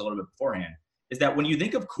talking about this a little bit beforehand, is that when you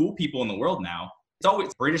think of cool people in the world now, it's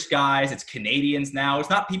always British guys, it's Canadians now.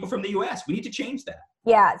 It's not people from the U.S. We need to change that.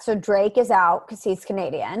 Yeah, so Drake is out because he's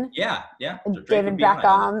Canadian. Yeah. So David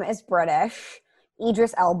Beckham is British.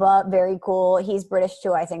 Idris Elba, very cool. He's British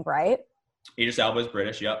too, I think, right? Idris Elba is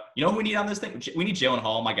British, yep. You know who we need on this thing? We need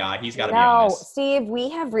Gyllenhaal, my guy. He's got to be on this. Steve,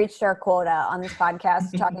 we have reached our quota on this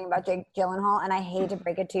podcast talking about Jake Gyllenhaal, and I hate to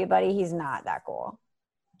break it to you, buddy. He's not that cool.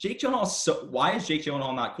 Jake Gyllenhaal, why is Jake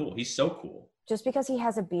Gyllenhaal not cool? He's so cool. Just because he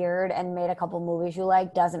has a beard and made a couple movies you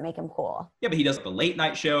like doesn't make him cool. Yeah, but he does the late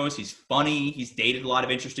night shows. He's funny. He's dated a lot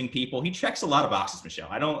of interesting people. He checks a lot of boxes, Michelle.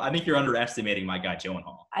 I think you're underestimating my guy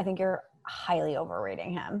Gyllenhaal. I think you're highly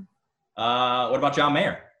overrating him. What about John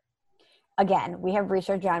Mayer? Again, we have reached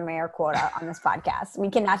our John Mayer quota on this podcast. We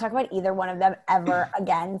cannot talk about either one of them ever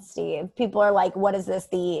again, Steve. People are like, what is this,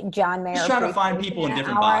 the John Mayer? I'm just trying to find people in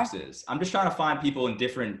different boxes. I'm just trying to find people in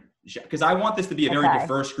different, because I want this to be a very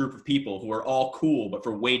diverse group of people who are all cool, but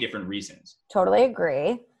for way different reasons. Totally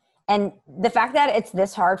agree. And the fact that it's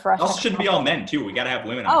this hard for us. Also shouldn't be all men too. We got to have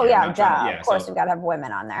women on there. Oh yeah, of course we got to have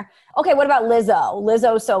women on there. Okay, what about Lizzo?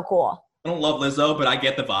 Lizzo's so cool. I don't love Lizzo, but I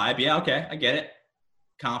get the vibe. Yeah, okay, I get it.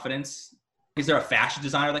 Confidence. Is there a fashion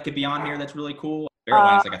designer that could be on here that's really cool? Barely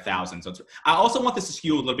like 1,000. So I also want this to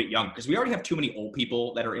skew a little bit younger because we already have too many old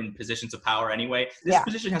people that are in positions of power anyway. This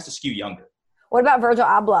position has to skew younger. What about Virgil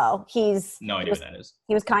Abloh? No idea who that is.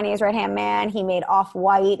 He was Kanye's right-hand man. He made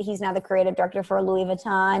Off-White. He's now the creative director for Louis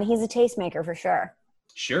Vuitton. He's a tastemaker for sure.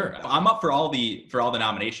 Sure. I'm up for all the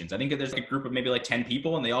nominations. I think that there's a group of maybe like 10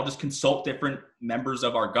 people and they all just consult different members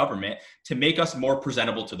of our government to make us more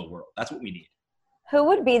presentable to the world. That's what we need. Who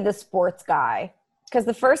would be the sports guy? Because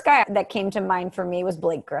the first guy that came to mind for me was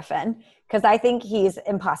Blake Griffin, because I think he's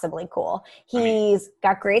impossibly cool. He's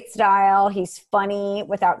got great style. He's funny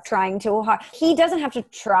without trying too hard. He doesn't have to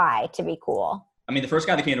try to be cool. I mean, the first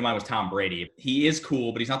guy that came to mind was Tom Brady. He is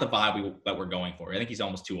cool, but he's not the vibe that we're going for. I think he's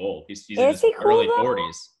almost too old. He's in his early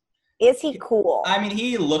 40s. Is he cool? I mean,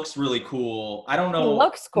 he looks really cool. I don't know. He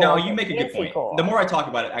looks cool. No, you make a good point. Cool? The more I talk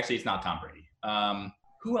about it, actually, it's not Tom Brady.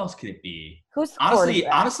 Who else could it be? Who's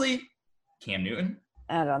honestly, Cam Newton?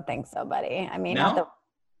 I don't think so, buddy. I mean, no?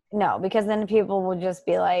 No, because then people will just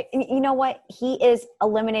be like, you know what? He is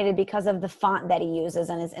eliminated because of the font that he uses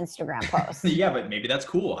in his Instagram posts. Yeah, but maybe that's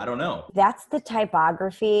cool. I don't know. That's the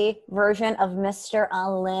typography version of Mr.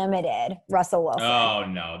 Unlimited, Russell Wilson. Oh,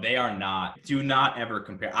 no, they are not. Do not ever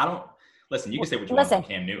compare. Listen, you can say what you want about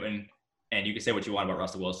Cam Newton, and you can say what you want about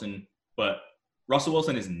Russell Wilson, but Russell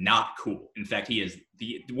Wilson is not cool. In fact, he is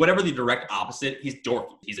whatever the direct opposite. He's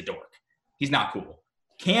dorky. He's a dork. He's not cool.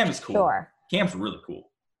 Cam is cool. Sure. Cam's really cool.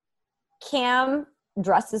 Cam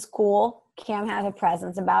dresses cool. Cam has a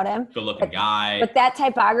presence about him. Good looking guy. But that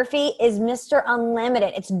typography is Mr.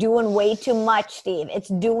 Unlimited. It's doing way too much, Steve. It's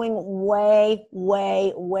doing way,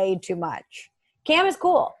 way, way too much. Cam is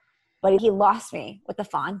cool, but he lost me with the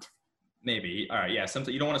font. Maybe. All right. Yeah.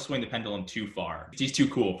 You don't want to swing the pendulum too far. He's too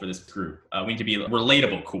cool for this group. We need to be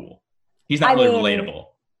relatable cool. He's not relatable.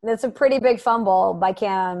 That's a pretty big fumble by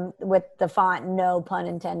Cam with the font. No pun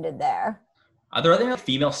intended there. Are there other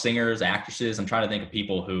female singers, actresses? I'm trying to think of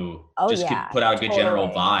people who could put out a good general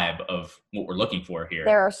vibe of what we're looking for here.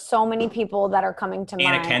 There are so many people that are coming to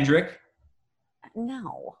mind. Anna Kendrick?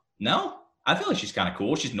 No. No? I feel like she's kind of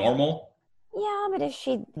cool. She's normal. Yeah, but is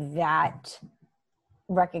she that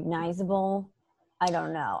recognizable? I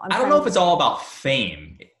don't know. I don't know if it's all about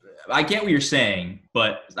fame. I get what you're saying,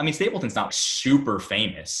 but I mean, Stapleton's not super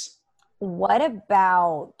famous. What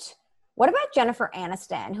about Jennifer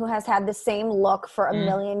Aniston, who has had the same look for a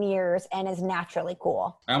million years and is naturally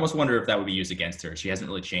cool? I almost wonder if that would be used against her. She hasn't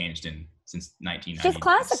really changed since 1997. She's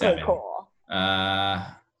classically cool.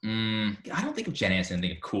 I don't think of Jen Aniston and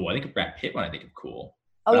think of cool. I think of Brad Pitt when I think of cool.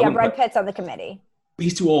 Oh, yeah, Brad Pitt's on the committee.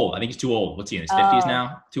 He's too old. I think he's too old. What's he in his 50s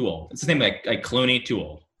now? Too old. It's the same like Clooney, too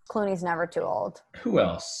old. Clooney's never too old. Who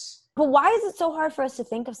else? But why is it so hard for us to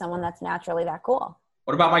think of someone that's naturally that cool?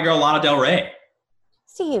 What about my girl Lana Del Rey?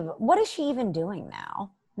 Steve, what is she even doing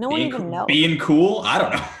now? No one even knows. Being cool? I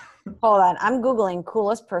don't know. Hold on. I'm Googling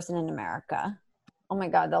coolest person in America. Oh my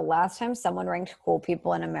God. The last time someone ranked cool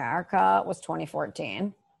people in America was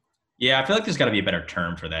 2014. Yeah, I feel like there's got to be a better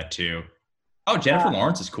term for that too. Oh, Jennifer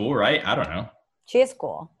Lawrence is cool, right? I don't know. She is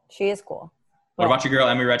cool. What about your girl,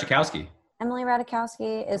 Emily Ratajkowski? Emily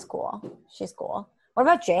Ratajkowski is cool. She's cool. What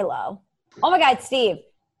about J-Lo? Oh my God, Steve.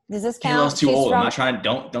 Does this count? J-Lo's too old. I'm not trying to,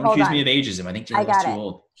 don't accuse me of ageism. I think J-Lo's too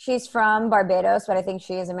old. She's from Barbados, but I think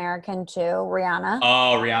she is American too. Rihanna.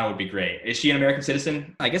 Oh, Rihanna would be great. Is she an American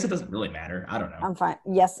citizen? I guess it doesn't really matter. I don't know. I'm fine.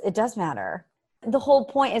 Yes, it does matter. The whole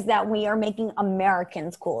point is that we are making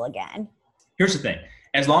Americans cool again. Here's the thing.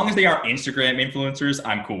 As long as they are Instagram influencers,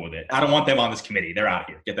 I'm cool with it. I don't want them on this committee. They're out of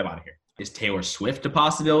here. Get them out of here. Is Taylor Swift a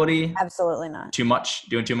possibility? Absolutely not. Too much?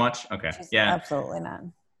 Doing too much? Okay. Yeah. Absolutely not.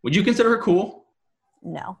 Would you consider her cool?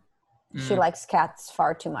 No. She likes cats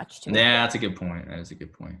far too much to me. Yeah, that's a good point. That is a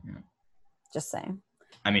good point. Yeah. Just saying.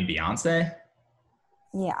 I mean, Beyonce?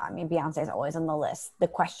 Yeah, I mean, Beyonce's always on the list. The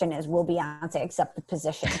question is, will Beyonce accept the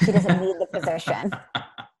position? She doesn't need the position.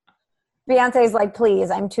 Beyonce's like,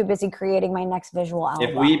 please, I'm too busy creating my next visual album.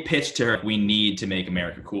 If we pitch to her, we need to make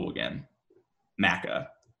America cool again. Maca,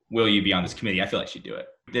 will you be on this committee? I feel like she'd do it.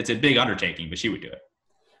 It's a big undertaking, but she would do it.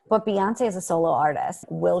 But Beyonce is a solo artist.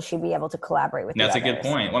 Will she be able to collaborate with That's a good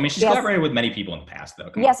point. Well, I mean, she's collaborated with many people in the past,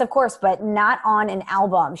 though. Yes, of course, but not on an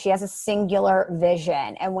album. She has a singular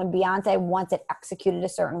vision. And when Beyonce wants it executed a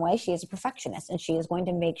certain way, she is a perfectionist, and she is going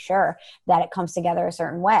to make sure that it comes together a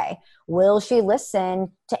certain way. Will she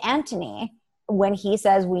listen to Anthony when he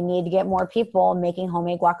says we need to get more people making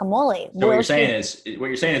homemade guacamole? So what you're saying is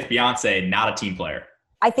Beyonce, not a team player.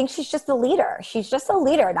 I think she's just a leader. She's just a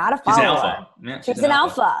leader, not a follower. She's an alpha. Yeah, she's an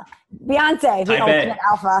alpha. Beyonce, the ultimate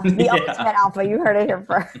alpha. The ultimate alpha. You heard it here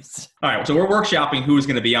first. All right. So we're workshopping who's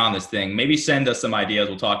going to be on this thing. Maybe send us some ideas.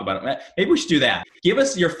 We'll talk about it. Maybe we should do that. Give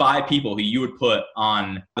us your 5 people who you would put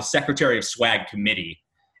on the Secretary of Swag committee,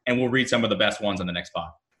 and we'll read some of the best ones on the next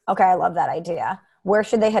pod. Okay. I love that idea. Where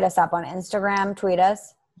should they hit us up? On Instagram? Tweet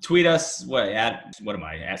us? Tweet us. What am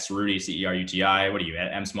I? At Ceruti, Ceruti. What are you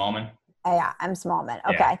at? M Smallmon? Yeah, I'm Smallmon.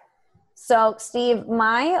 Okay. Yeah. So, Steve,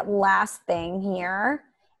 my last thing here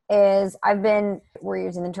is we're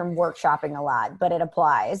using the term workshopping a lot, but it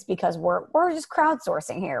applies because we're just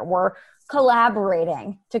crowdsourcing here. We're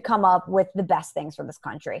collaborating to come up with the best things for this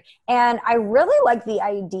country. And I really like the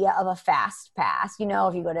idea of a fast pass. You know,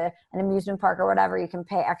 if you go to an amusement park or whatever, you can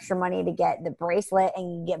pay extra money to get the bracelet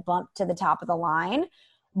and you get bumped to the top of the line.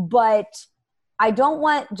 But I don't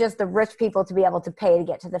want just the rich people to be able to pay to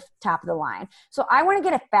get to the top of the line. So I want to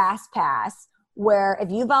get a fast pass where if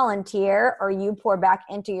you volunteer or you pour back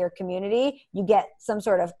into your community, you get some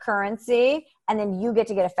sort of currency and then you get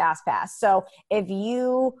to get a fast pass. So if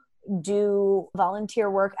you do volunteer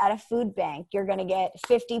work at a food bank, you're going to get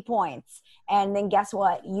 50 points. And then guess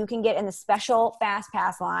what? You can get in the special fast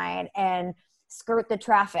pass line and skirt the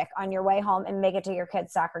traffic on your way home and make it to your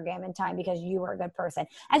kid's soccer game in time because you were a good person.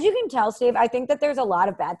 As you can tell, Steve, I think that there's a lot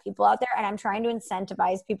of bad people out there, and I'm trying to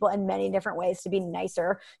incentivize people in many different ways to be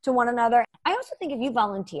nicer to one another. I also think if you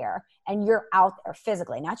volunteer and you're out there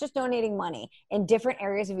physically, not just donating money in different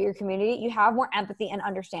areas of your community, you have more empathy and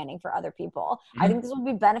understanding for other people. I think this will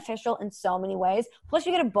be beneficial in so many ways. Plus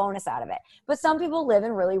you get a bonus out of it. But some people live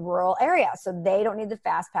in really rural areas, so they don't need the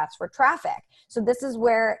fast pass for traffic. So this is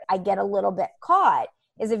where I get a little bit caught,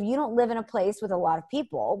 is if you don't live in a place with a lot of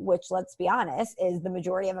people, which, let's be honest, is the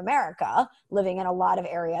majority of America, living in a lot of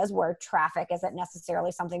areas where traffic isn't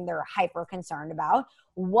necessarily something they're hyper concerned about,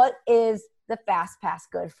 what is the fast pass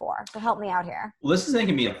good for? So help me out here. Well, this is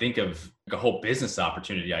making me think of a whole business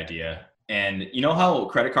opportunity idea. And you know how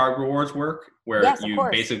credit card rewards work, where you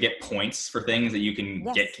basically get points for things that you can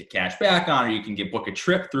get cash back on, or you can book a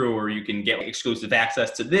trip through, or you can get exclusive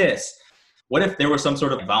access to this. What if there was some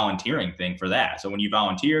sort of volunteering thing for that? So when you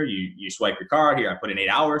volunteer, you swipe your card. Here, I put in 8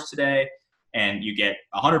 hours today, and you get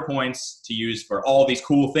 100 points to use for all these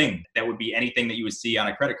cool things. That would be anything that you would see on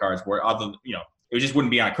a credit card, where it just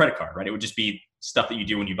wouldn't be on a credit card, right? It would just be stuff that you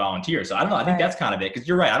do when you volunteer. So I don't know. I think that's kind of it, because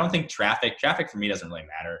you're right. I don't think traffic for me doesn't really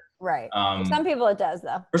matter. Right. For some people it does,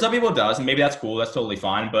 though. For some people it does, and maybe that's cool. That's totally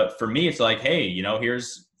fine. But for me, it's like, hey,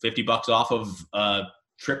 here's $50 off of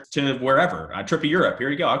trip to wherever, a trip to Europe.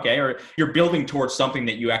 Here you go. Okay. Or you're building towards something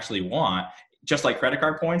that you actually want, just like credit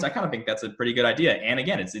card points. I kind of think that's a pretty good idea. And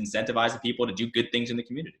again, it's incentivizing people to do good things in the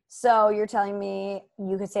community. So you're telling me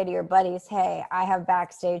you could say to your buddies, hey, I have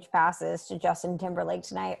backstage passes to Justin Timberlake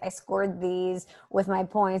tonight. I scored these with my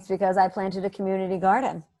points because I planted a community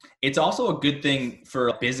garden. It's also a good thing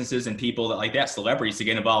for businesses and people celebrities to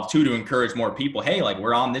get involved too, to encourage more people. Hey,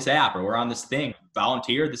 we're on this app or we're on this thing.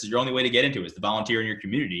 Volunteer. This is your only way to get into it, is to volunteer in your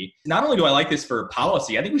community. Not only do I like this for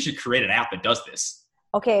policy, I think we should create an app that does this.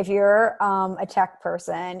 Okay, if you're a tech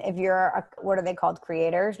person, if you're what are they called?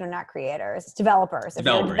 Creators? No, not creators. It's developers. If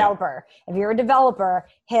you're a developer, if you're a developer,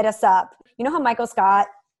 hit us up. You know how Michael Scott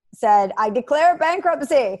said, I declare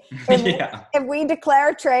bankruptcy. If we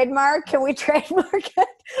declare trademark, can we trademark it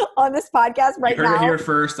on this podcast right now? You heard it here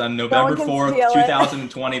first on November 4th,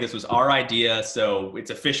 2020. This was our idea, so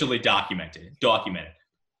it's officially documented.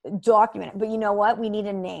 But you know what? We need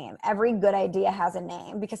a name. Every good idea has a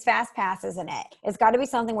name, because Fast Pass isn't it. It's got to be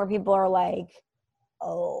something where people are like,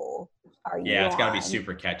 oh, are you it's got to be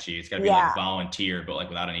super catchy. It's got to be like volunteer, but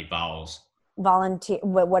without any vowels. Volunteer.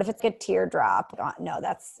 What if it's a teardrop? No,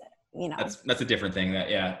 that's a different thing.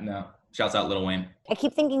 Shouts out Lil Wayne. I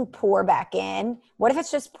keep thinking pour back in. What if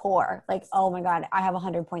it's just pour? Oh my God, I have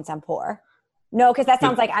 100 points on pour. No, because that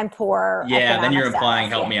sounds like I'm poor. Yeah, then you're implying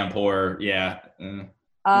help me, I'm poor. Yeah.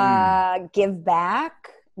 Give back?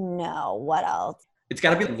 No. What else? It's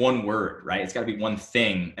got to be one word, right? It's got to be one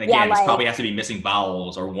thing. And again, it probably has to be missing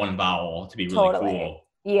vowels or one vowel to be really cool.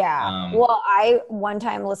 Yeah. Well, I one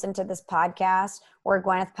time listened to this podcast where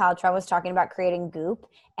Gwyneth Paltrow was talking about creating Goop,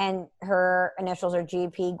 and her initials are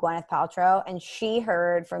GP, Gwyneth Paltrow. And she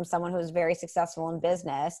heard from someone who's very successful in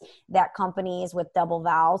business that companies with double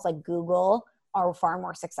vowels like Google are far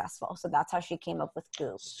more successful. So that's how she came up with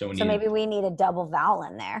Goop. So maybe we need a double vowel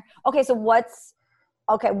in there. Okay. So what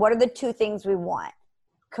are the two things we want?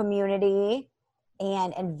 Community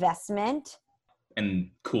and investment.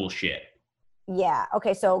 And cool shit. Yeah.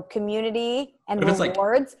 Okay. So community and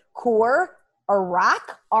rewards, core or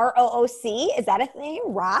rock, ROOC. Is that a thing?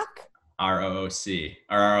 Rock? ROOC.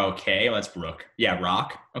 R-O-K. Well, that's Brooke. Yeah.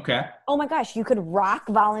 Rock. Okay. Oh my gosh. You could rock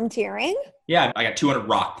volunteering. Yeah. I got 200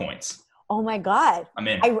 rock points. Oh my God. I'm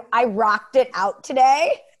in. I rocked it out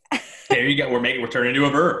today. There you go. We're turning into a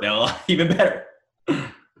verb. Now, even better.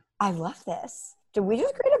 I love this. Did we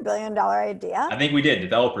just create $1 billion idea? I think we did.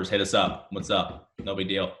 Developers, hit us up. What's up? No big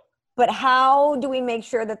deal. But how do we make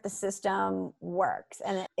sure that the system works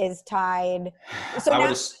and it is tied? So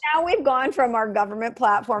now we've gone from our government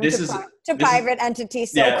platform to private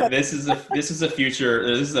entities. This is a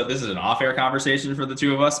future. This is an off-air conversation for the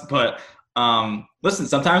two of us. But listen,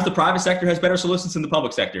 sometimes the private sector has better solutions than the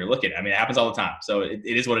public sector. Look at it. I mean, it happens all the time. So it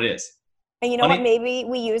is what it is. And you know what? Maybe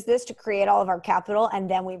we use this to create all of our capital and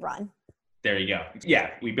then we run. There you go. Yeah,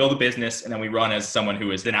 we build a business and then we run as someone who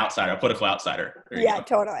is an outsider, a political outsider.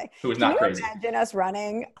 Totally. Who is not crazy. Imagine us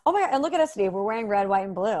running. Oh my God, and look at us, Steve. We're wearing red, white,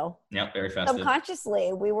 and blue. Yep, very festive.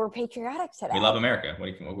 Subconsciously, we were patriotic today. We love America.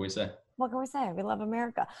 What can we say? What can we say? We love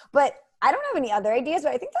America. But I don't have any other ideas,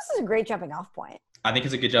 but I think this is a great jumping off point. I think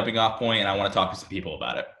it's a good jumping off point, and I want to talk to some people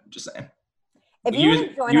about it. Just saying. If you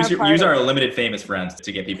use our limited famous friends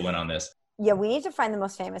to get people in on this. Yeah, we need to find the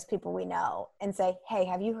most famous people we know and say, hey,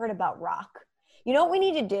 have you heard about rock? You know what we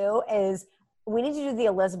need to do is we need to do the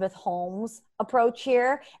Elizabeth Holmes approach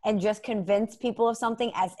here and just convince people of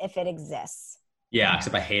something as if it exists. Yeah,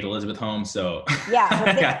 except I hate Elizabeth Holmes, so.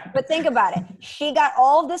 Yeah, but think about it. She got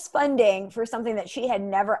all of this funding for something that she had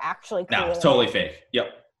never actually created. No, it's totally fake. Yep.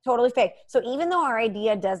 Totally fake. So even though our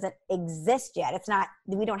idea doesn't exist yet,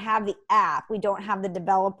 we don't have the app, we don't have the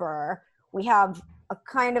developer, we have a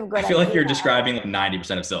kind of good idea. I feel like you're describing like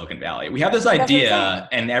 90% of Silicon Valley. We have this idea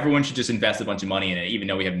and everyone should just invest a bunch of money in it, even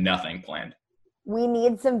though we have nothing planned. We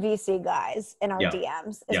need some VC guys in our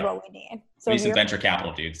DMs is what we need. So we need some venture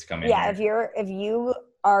capital dudes to come in. Yeah, here. If you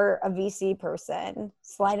are a VC person,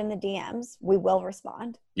 slide in the DMs. We will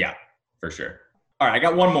respond. Yeah, for sure. All right, I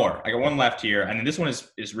got one more. I got one left here. And this one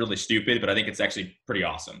is really stupid, but I think it's actually pretty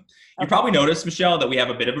awesome. You probably noticed, Michelle, that we have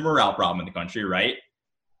a bit of a morale problem in the country, right?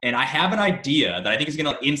 And I have an idea that I think is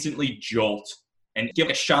going to instantly jolt and give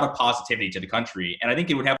a shot of positivity to the country. And I think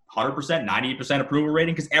it would have 100%, 90% approval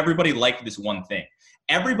rating because everybody liked this one thing.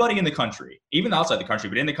 Everybody in the country, even outside the country,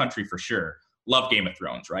 but in the country for sure, love Game of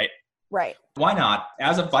Thrones, right? Right. Why not,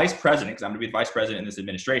 as a vice president, because I'm going to be the vice president in this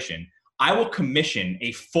administration, I will commission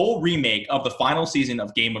a full remake of the final season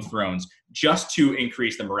of Game of Thrones just to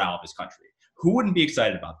increase the morale of this country. Who wouldn't be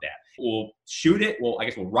excited about that? We'll shoot it. We'll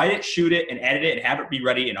write it, shoot it, and edit it and have it be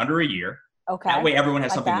ready in under a year. Okay. That way everyone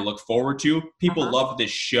has something to look forward to. People love this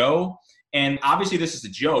show. And obviously this is a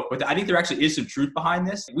joke, but I think there actually is some truth behind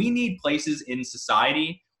this. We need places in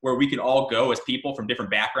society where we can all go as people from different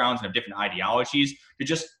backgrounds and have different ideologies to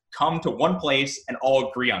just come to one place and all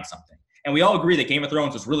agree on something. And we all agree that Game of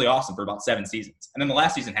Thrones was really awesome for about 7 seasons. And then the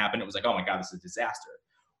last season happened. It was like, oh my God, this is a disaster.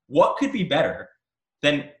 What could be better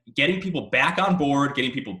than getting people back on board,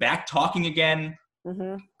 getting people back talking again,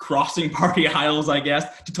 crossing party aisles, I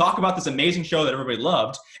guess, to talk about this amazing show that everybody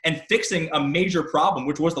loved and fixing a major problem,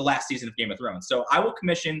 which was the last season of Game of Thrones. So I will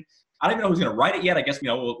commission, I don't even know who's going to write it yet. I guess,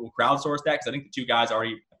 we'll crowdsource that because I think the two guys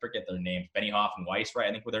already, I forget their names, Benioff and Weiss, right?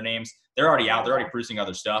 I think with their names, they're already out. They're already producing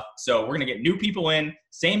other stuff. So we're going to get new people in,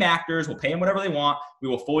 same actors. We'll pay them whatever they want. We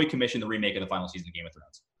will fully commission the remake of the final season of Game of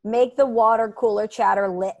Thrones. Make the water cooler chatter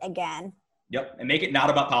lit again. Yep, and make it not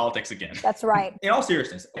about politics again. That's right. In all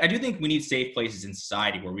seriousness, I do think we need safe places in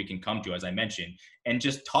society where we can come to, as I mentioned, and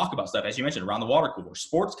just talk about stuff, as you mentioned, around the water cooler.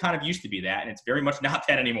 Sports kind of used to be that, and it's very much not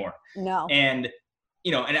that anymore. No. And,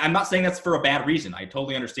 and I'm not saying that's for a bad reason. I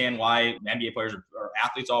totally understand why NBA players or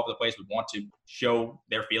athletes all over the place would want to show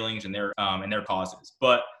their feelings and their causes.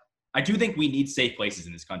 But I do think we need safe places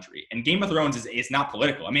in this country. And Game of Thrones is not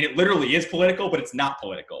political. I mean, it literally is political, but it's not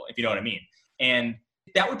political, if you know what I mean. And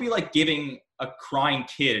that would be like giving a crying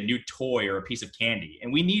kid a new toy or a piece of candy.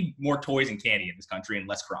 And we need more toys and candy in this country and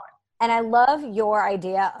less crying. And I love your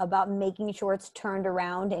idea about making sure it's turned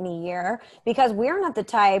around in a year, because we're not the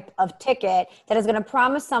type of ticket that is going to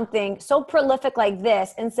promise something so prolific like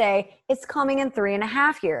this and say, it's coming in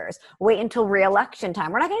 3.5 years. Wait until re-election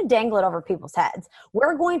time. We're not going to dangle it over people's heads.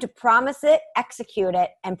 We're going to promise it, execute it,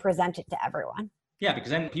 and present it to everyone. Yeah,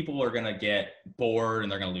 because then people are going to get bored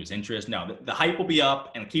and they're going to lose interest. No, the hype will be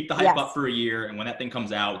up and keep the hype up for a year. And when that thing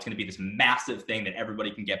comes out, it's going to be this massive thing that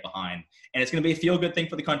everybody can get behind. And it's going to be a feel-good thing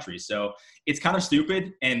for the country. So it's kind of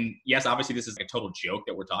stupid. And yes, obviously this is a total joke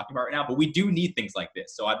that we're talking about right now, but we do need things like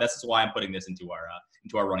this. So this is why I'm putting this into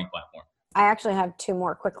our running platform. I actually have 2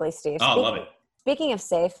 more quickly, Steve. Oh, I love it. Speaking of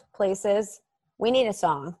safe places, we need a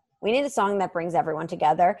song. We need a song that brings everyone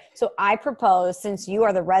together. So I propose, since you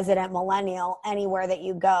are the resident millennial anywhere that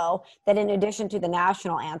you go, that in addition to the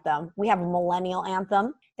national anthem, we have a millennial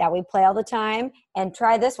anthem that we play all the time. And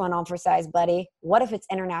try this one on for size, buddy. What if it's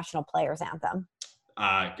International Players Anthem?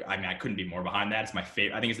 I couldn't be more behind that. It's my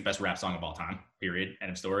favorite. I think it's the best rap song of all time, period.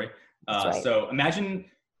 End of story. Right. So imagine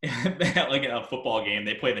like in a football game,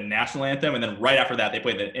 they play the national anthem. And then right after that, they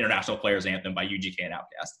play the International Players Anthem by UGK and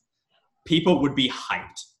Outkast. people would be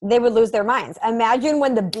hyped. They would lose their minds. Imagine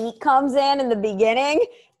when the beat comes in the beginning,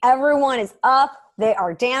 everyone is up. They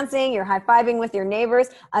are dancing. You're high-fiving with your neighbors.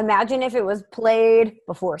 Imagine if it was played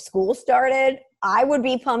before school started. I would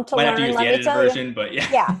be pumped to Might learn. have to use the edited version, but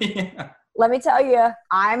yeah. Yeah. Let me tell you,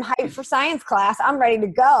 I'm hyped for science class. I'm ready to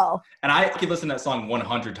go. And I could listen to that song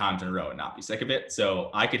 100 times in a row and not be sick of it. So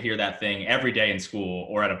I could hear that thing every day in school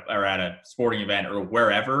or at a sporting event or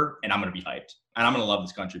wherever, and I'm going to be hyped. And I'm going to love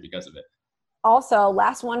this country because of it. Also,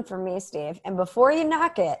 last one for me, Steve. And before you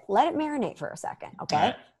knock it, let it marinate for a second, okay?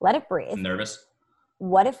 Right. Let it breathe. I'm nervous.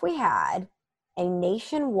 What if we had a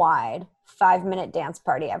nationwide 5-minute dance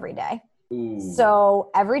party every day? Ooh. So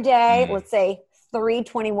every day, let's say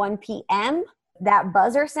 3:21 p.m., that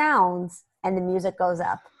buzzer sounds and the music goes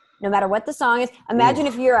up. No matter what the song is. Imagine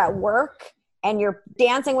if you're at work and you're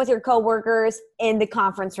dancing with your coworkers in the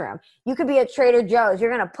conference room. You could be at Trader Joe's.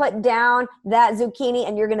 You're going to put down that zucchini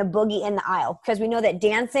and you're going to boogie in the aisle because we know that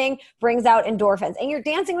dancing brings out endorphins. And you're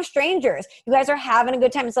dancing with strangers. You guys are having a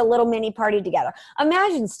good time. It's a little mini party together.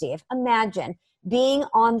 Imagine, Steve, being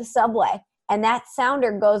on the subway and that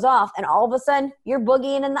sounder goes off and all of a sudden you're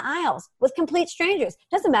boogieing in the aisles with complete strangers.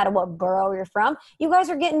 Doesn't matter what borough you're from. You guys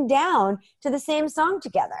are getting down to the same song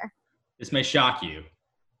together. This may shock you,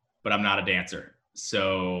 but I'm not a dancer.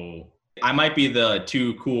 So I might be the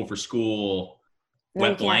too cool for school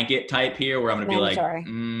wet blanket type here where I'm going to be like,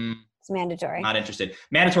 it's mandatory. Not interested.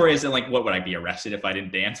 Mandatory is like, what would I be arrested if I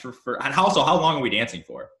didn't dance for? And also, how long are we dancing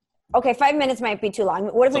for? Okay, 5 minutes might be too long.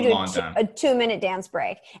 What if we do a 2-minute dance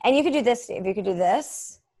break? And you could do this, Steve. You could do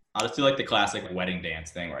this. I'll just do like the classic wedding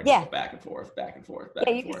dance thing where I just go back and forth, back and forth, back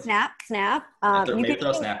and forth. Yeah, you can snap. Maybe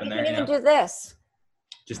throw a snap in there. You can even do this.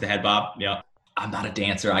 Just the head bob. Yeah. I'm not a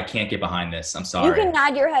dancer. I can't get behind this. I'm sorry. You can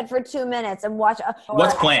nod your head for 2 minutes and watch.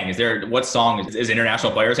 What's playing? What song is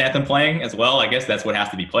International Players Anthem playing as well? I guess that's what has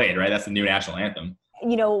to be played, right? That's the new national anthem.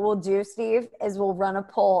 You know what we'll do, Steve, is we'll run a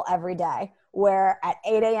poll every day where at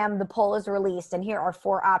 8 a.m. the poll is released and here are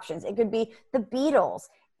 4 options. It could be the Beatles.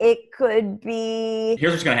 It could be...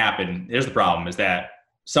 Here's what's going to happen. Here's the problem is that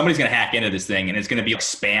somebody's going to hack into this thing and it's going to be like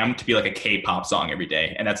spammed to be like a K-pop song every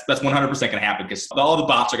day. And that's 100% going to happen because all the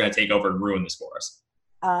bots are going to take over and ruin this for us.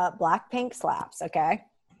 Blackpink slaps, okay?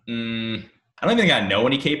 I don't even think I know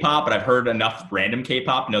any K-pop, but I've heard enough random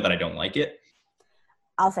K-pop to know that I don't like it.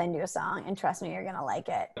 I'll send you a song and trust me, you're going to like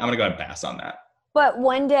it. I'm going to go ahead and pass on that. But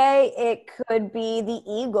one day it could be the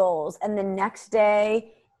Eagles and the next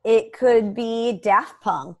day it could be Daft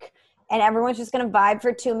Punk and everyone's just going to vibe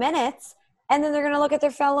for 2 minutes and then they're going to look at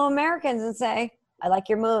their fellow Americans and say, I like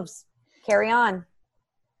your moves. Carry on.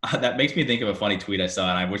 That makes me think of a funny tweet I saw,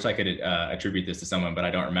 and I wish I could attribute this to someone, but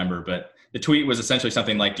I don't remember. But the tweet was essentially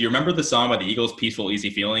something like, do you remember the song by the Eagles, Peaceful, Easy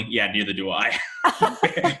Feeling? Yeah, neither do I.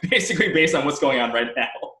 Basically based on what's going on right now.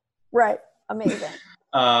 Right. Amazing.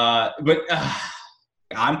 But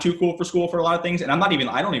I'm too cool for school for a lot of things. And I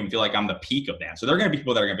don't even feel like I'm the peak of dance. So there are going to be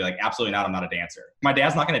people that are going to be like, absolutely not, I'm not a dancer. My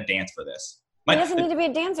dad's not going to dance for this. He doesn't need to be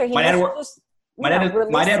a dancer. My dad works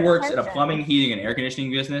at a plumbing, heating, and air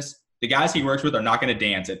conditioning business. The guys he works with are not going to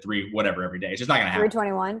dance at 3 whatever every day. It's just not going to happen.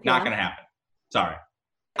 3:21. Not going to happen. Sorry.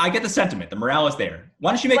 I get the sentiment. The morale is there.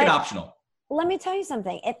 Why don't you make it optional? Let me tell you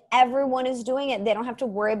something. If everyone is doing it, they don't have to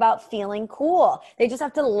worry about feeling cool. They just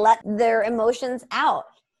have to let their emotions out.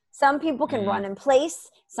 Some people can run in place.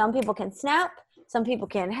 Some people can snap. Some people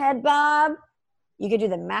can head bob. You could do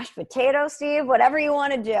the mashed potato, Steve, whatever you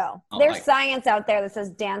want to do. There's science out there that says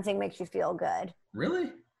dancing makes you feel good.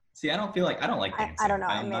 Really? See, I don't like dancing. I don't know.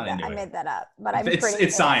 I made that up, but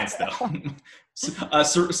it's science though.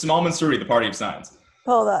 Smallmon, Ceruti, the party of science.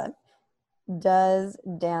 Hold on. Does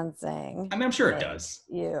dancing? I mean, I'm sure it does.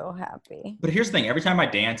 You happy? But here's the thing: every time I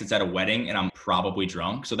dance, it's at a wedding, and I'm probably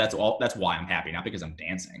drunk. So that's why I'm happy, not because I'm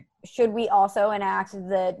dancing. Should we also enact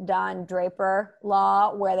the Don Draper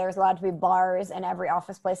law, where there's allowed to be bars in every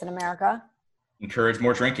office place in America? Encourage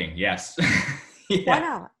more drinking. Yes. Yeah. Why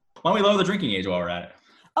not? Why don't we lower the drinking age while we're at it?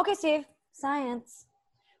 Okay, Steve. Science.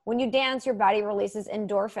 When you dance, your body releases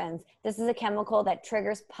endorphins. This is a chemical that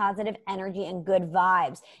triggers positive energy and good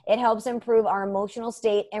vibes. It helps improve our emotional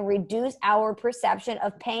state and reduce our perception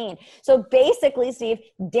of pain. So basically, Steve,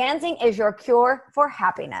 dancing is your cure for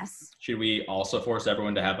happiness. Should we also force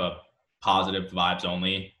everyone to have a positive vibes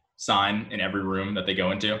only sign in every room that they go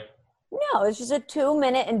into? No, it's just a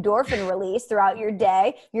 2-minute endorphin release throughout your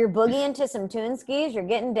day. You're boogieing to some tune skis, you're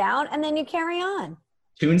getting down, and then you carry on.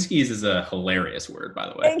 Tune skis is a hilarious word, by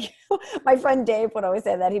the way. Thank you. My friend Dave would always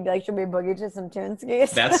say that. He'd be like, should we boogie to some tune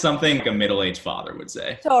skis? That's something a middle-aged father would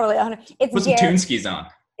say. Totally. Put some tune skis on.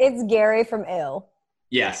 It's Gary from Ill.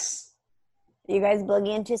 Yes. You guys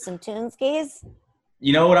boogie into some tune skis?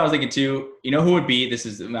 You know what I was thinking too? You know who would be,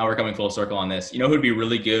 now we're coming full circle on this. You know who would be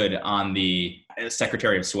really good on the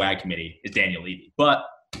Secretary of Swag Committee is Daniel Levy. But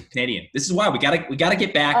Canadian. This is why we gotta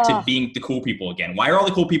get back to being the cool people again. Why are all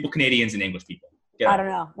the cool people Canadians and English people? I don't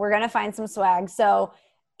know. We're going to find some swag. So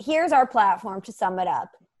here's our platform to sum it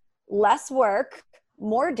up. Less work,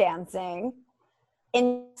 more dancing,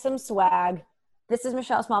 and some swag. This is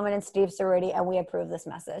Michelle Smallmon and Steve Ceruti, and we approve this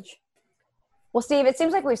message. Well, Steve, it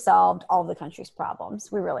seems like we've solved all of the country's problems.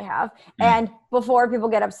 We really have. And before people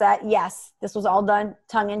get upset, yes, this was all done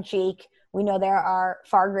tongue-in-cheek. We know there are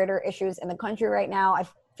far greater issues in the country right now. I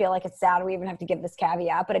feel like it's sad we even have to give this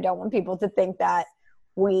caveat, but I don't want people to think that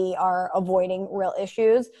we are avoiding real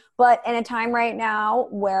issues. But in a time right now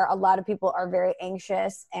where a lot of people are very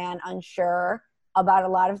anxious and unsure about a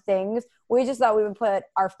lot of things, we just thought we would put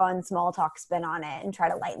our fun small talk spin on it and try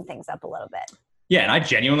to lighten things up a little bit. Yeah, and I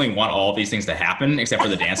genuinely want all of these things to happen except for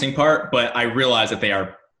the dancing part, but I realize that they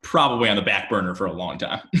are probably on the back burner for a long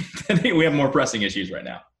time. I think we have more pressing issues right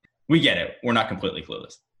now. We get it. We're not completely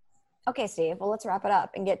clueless. Okay, Steve, well, let's wrap it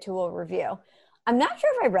up and get to a review. I'm not sure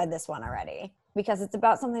if I read this one already because it's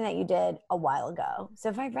about something that you did a while ago. So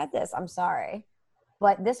if I read this, I'm sorry.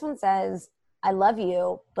 But this one says, I love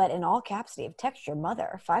you, but in all caps, Steve, text your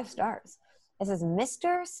mother, 5 stars. It says,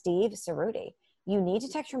 Mr. Steve Ceruti, you need to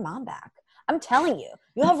text your mom back. I'm telling you,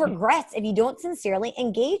 you'll have regrets if you don't sincerely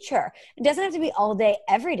engage her. It doesn't have to be all day,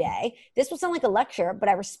 every day. This will sound like a lecture, but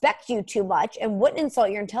I respect you too much and wouldn't insult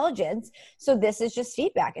your intelligence. So this is just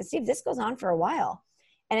feedback. And Steve, this goes on for a while.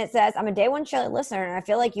 And it says, I'm a day one Shelley listener, and I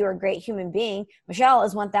feel like you're a great human being. Michelle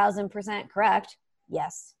is 1,000% correct.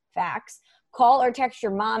 Yes, facts. Call or text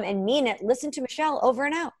your mom and mean it. Listen to Michelle over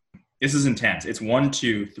and out. This is intense. It's 1,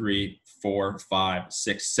 2, 3, 4, 5,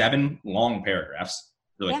 6, 7 long paragraphs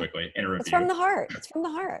really quickly in a review. It's from the heart. It's from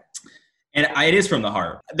the heart. And it is from the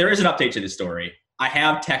heart. There is an update to this story. I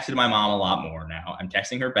have texted my mom a lot more now. I'm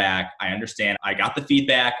texting her back. I understand. I got the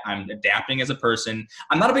feedback. I'm adapting as a person.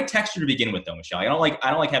 I'm not a big texter to begin with, though, Michelle. I don't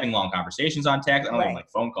like having long conversations on text. I don't even like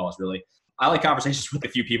phone calls, really. I like conversations with a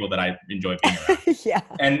few people that I enjoy being around. Yeah.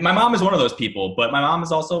 And my mom is one of those people, but my mom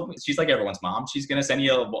is also, she's like everyone's mom. She's going to send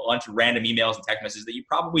you a bunch of random emails and text messages that you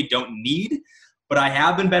probably don't need. But I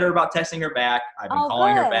have been better about texting her back. I've been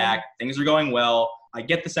calling her back. Things are going well. I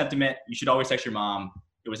get the sentiment. You should always text your mom.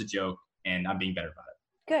 It was a joke. And I'm being better about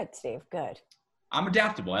it. Good, Steve. Good. I'm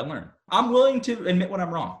adaptable. I learn. I'm willing to admit when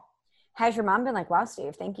I'm wrong. Has your mom been like, wow,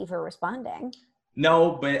 Steve, thank you for responding?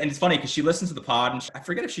 No, and it's funny because she listens to the pod. And I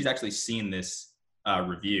forget if she's actually seen this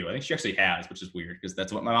review. I think she actually has, which is weird because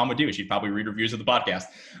that's what my mom would do. She'd probably read reviews of the podcast.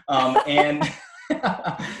 But it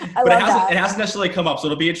hasn't necessarily come up. So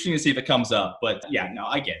it'll be interesting to see if it comes up. But yeah, no,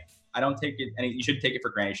 I get it. I don't take it. You shouldn't take it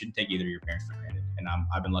for granted. You shouldn't take either of your parents for granted. And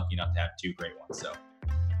I've been lucky enough to have 2 great ones. So.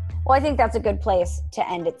 Well, I think that's a good place to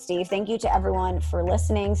end it, Steve. Thank you to everyone for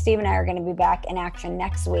listening. Steve and I are going to be back in action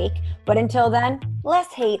next week. But until then,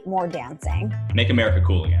 less hate, more dancing. Make America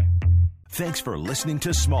cool again. Thanks for listening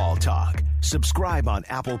to Small Talk. Subscribe on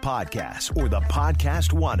Apple Podcasts or the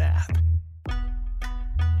Podcast One app.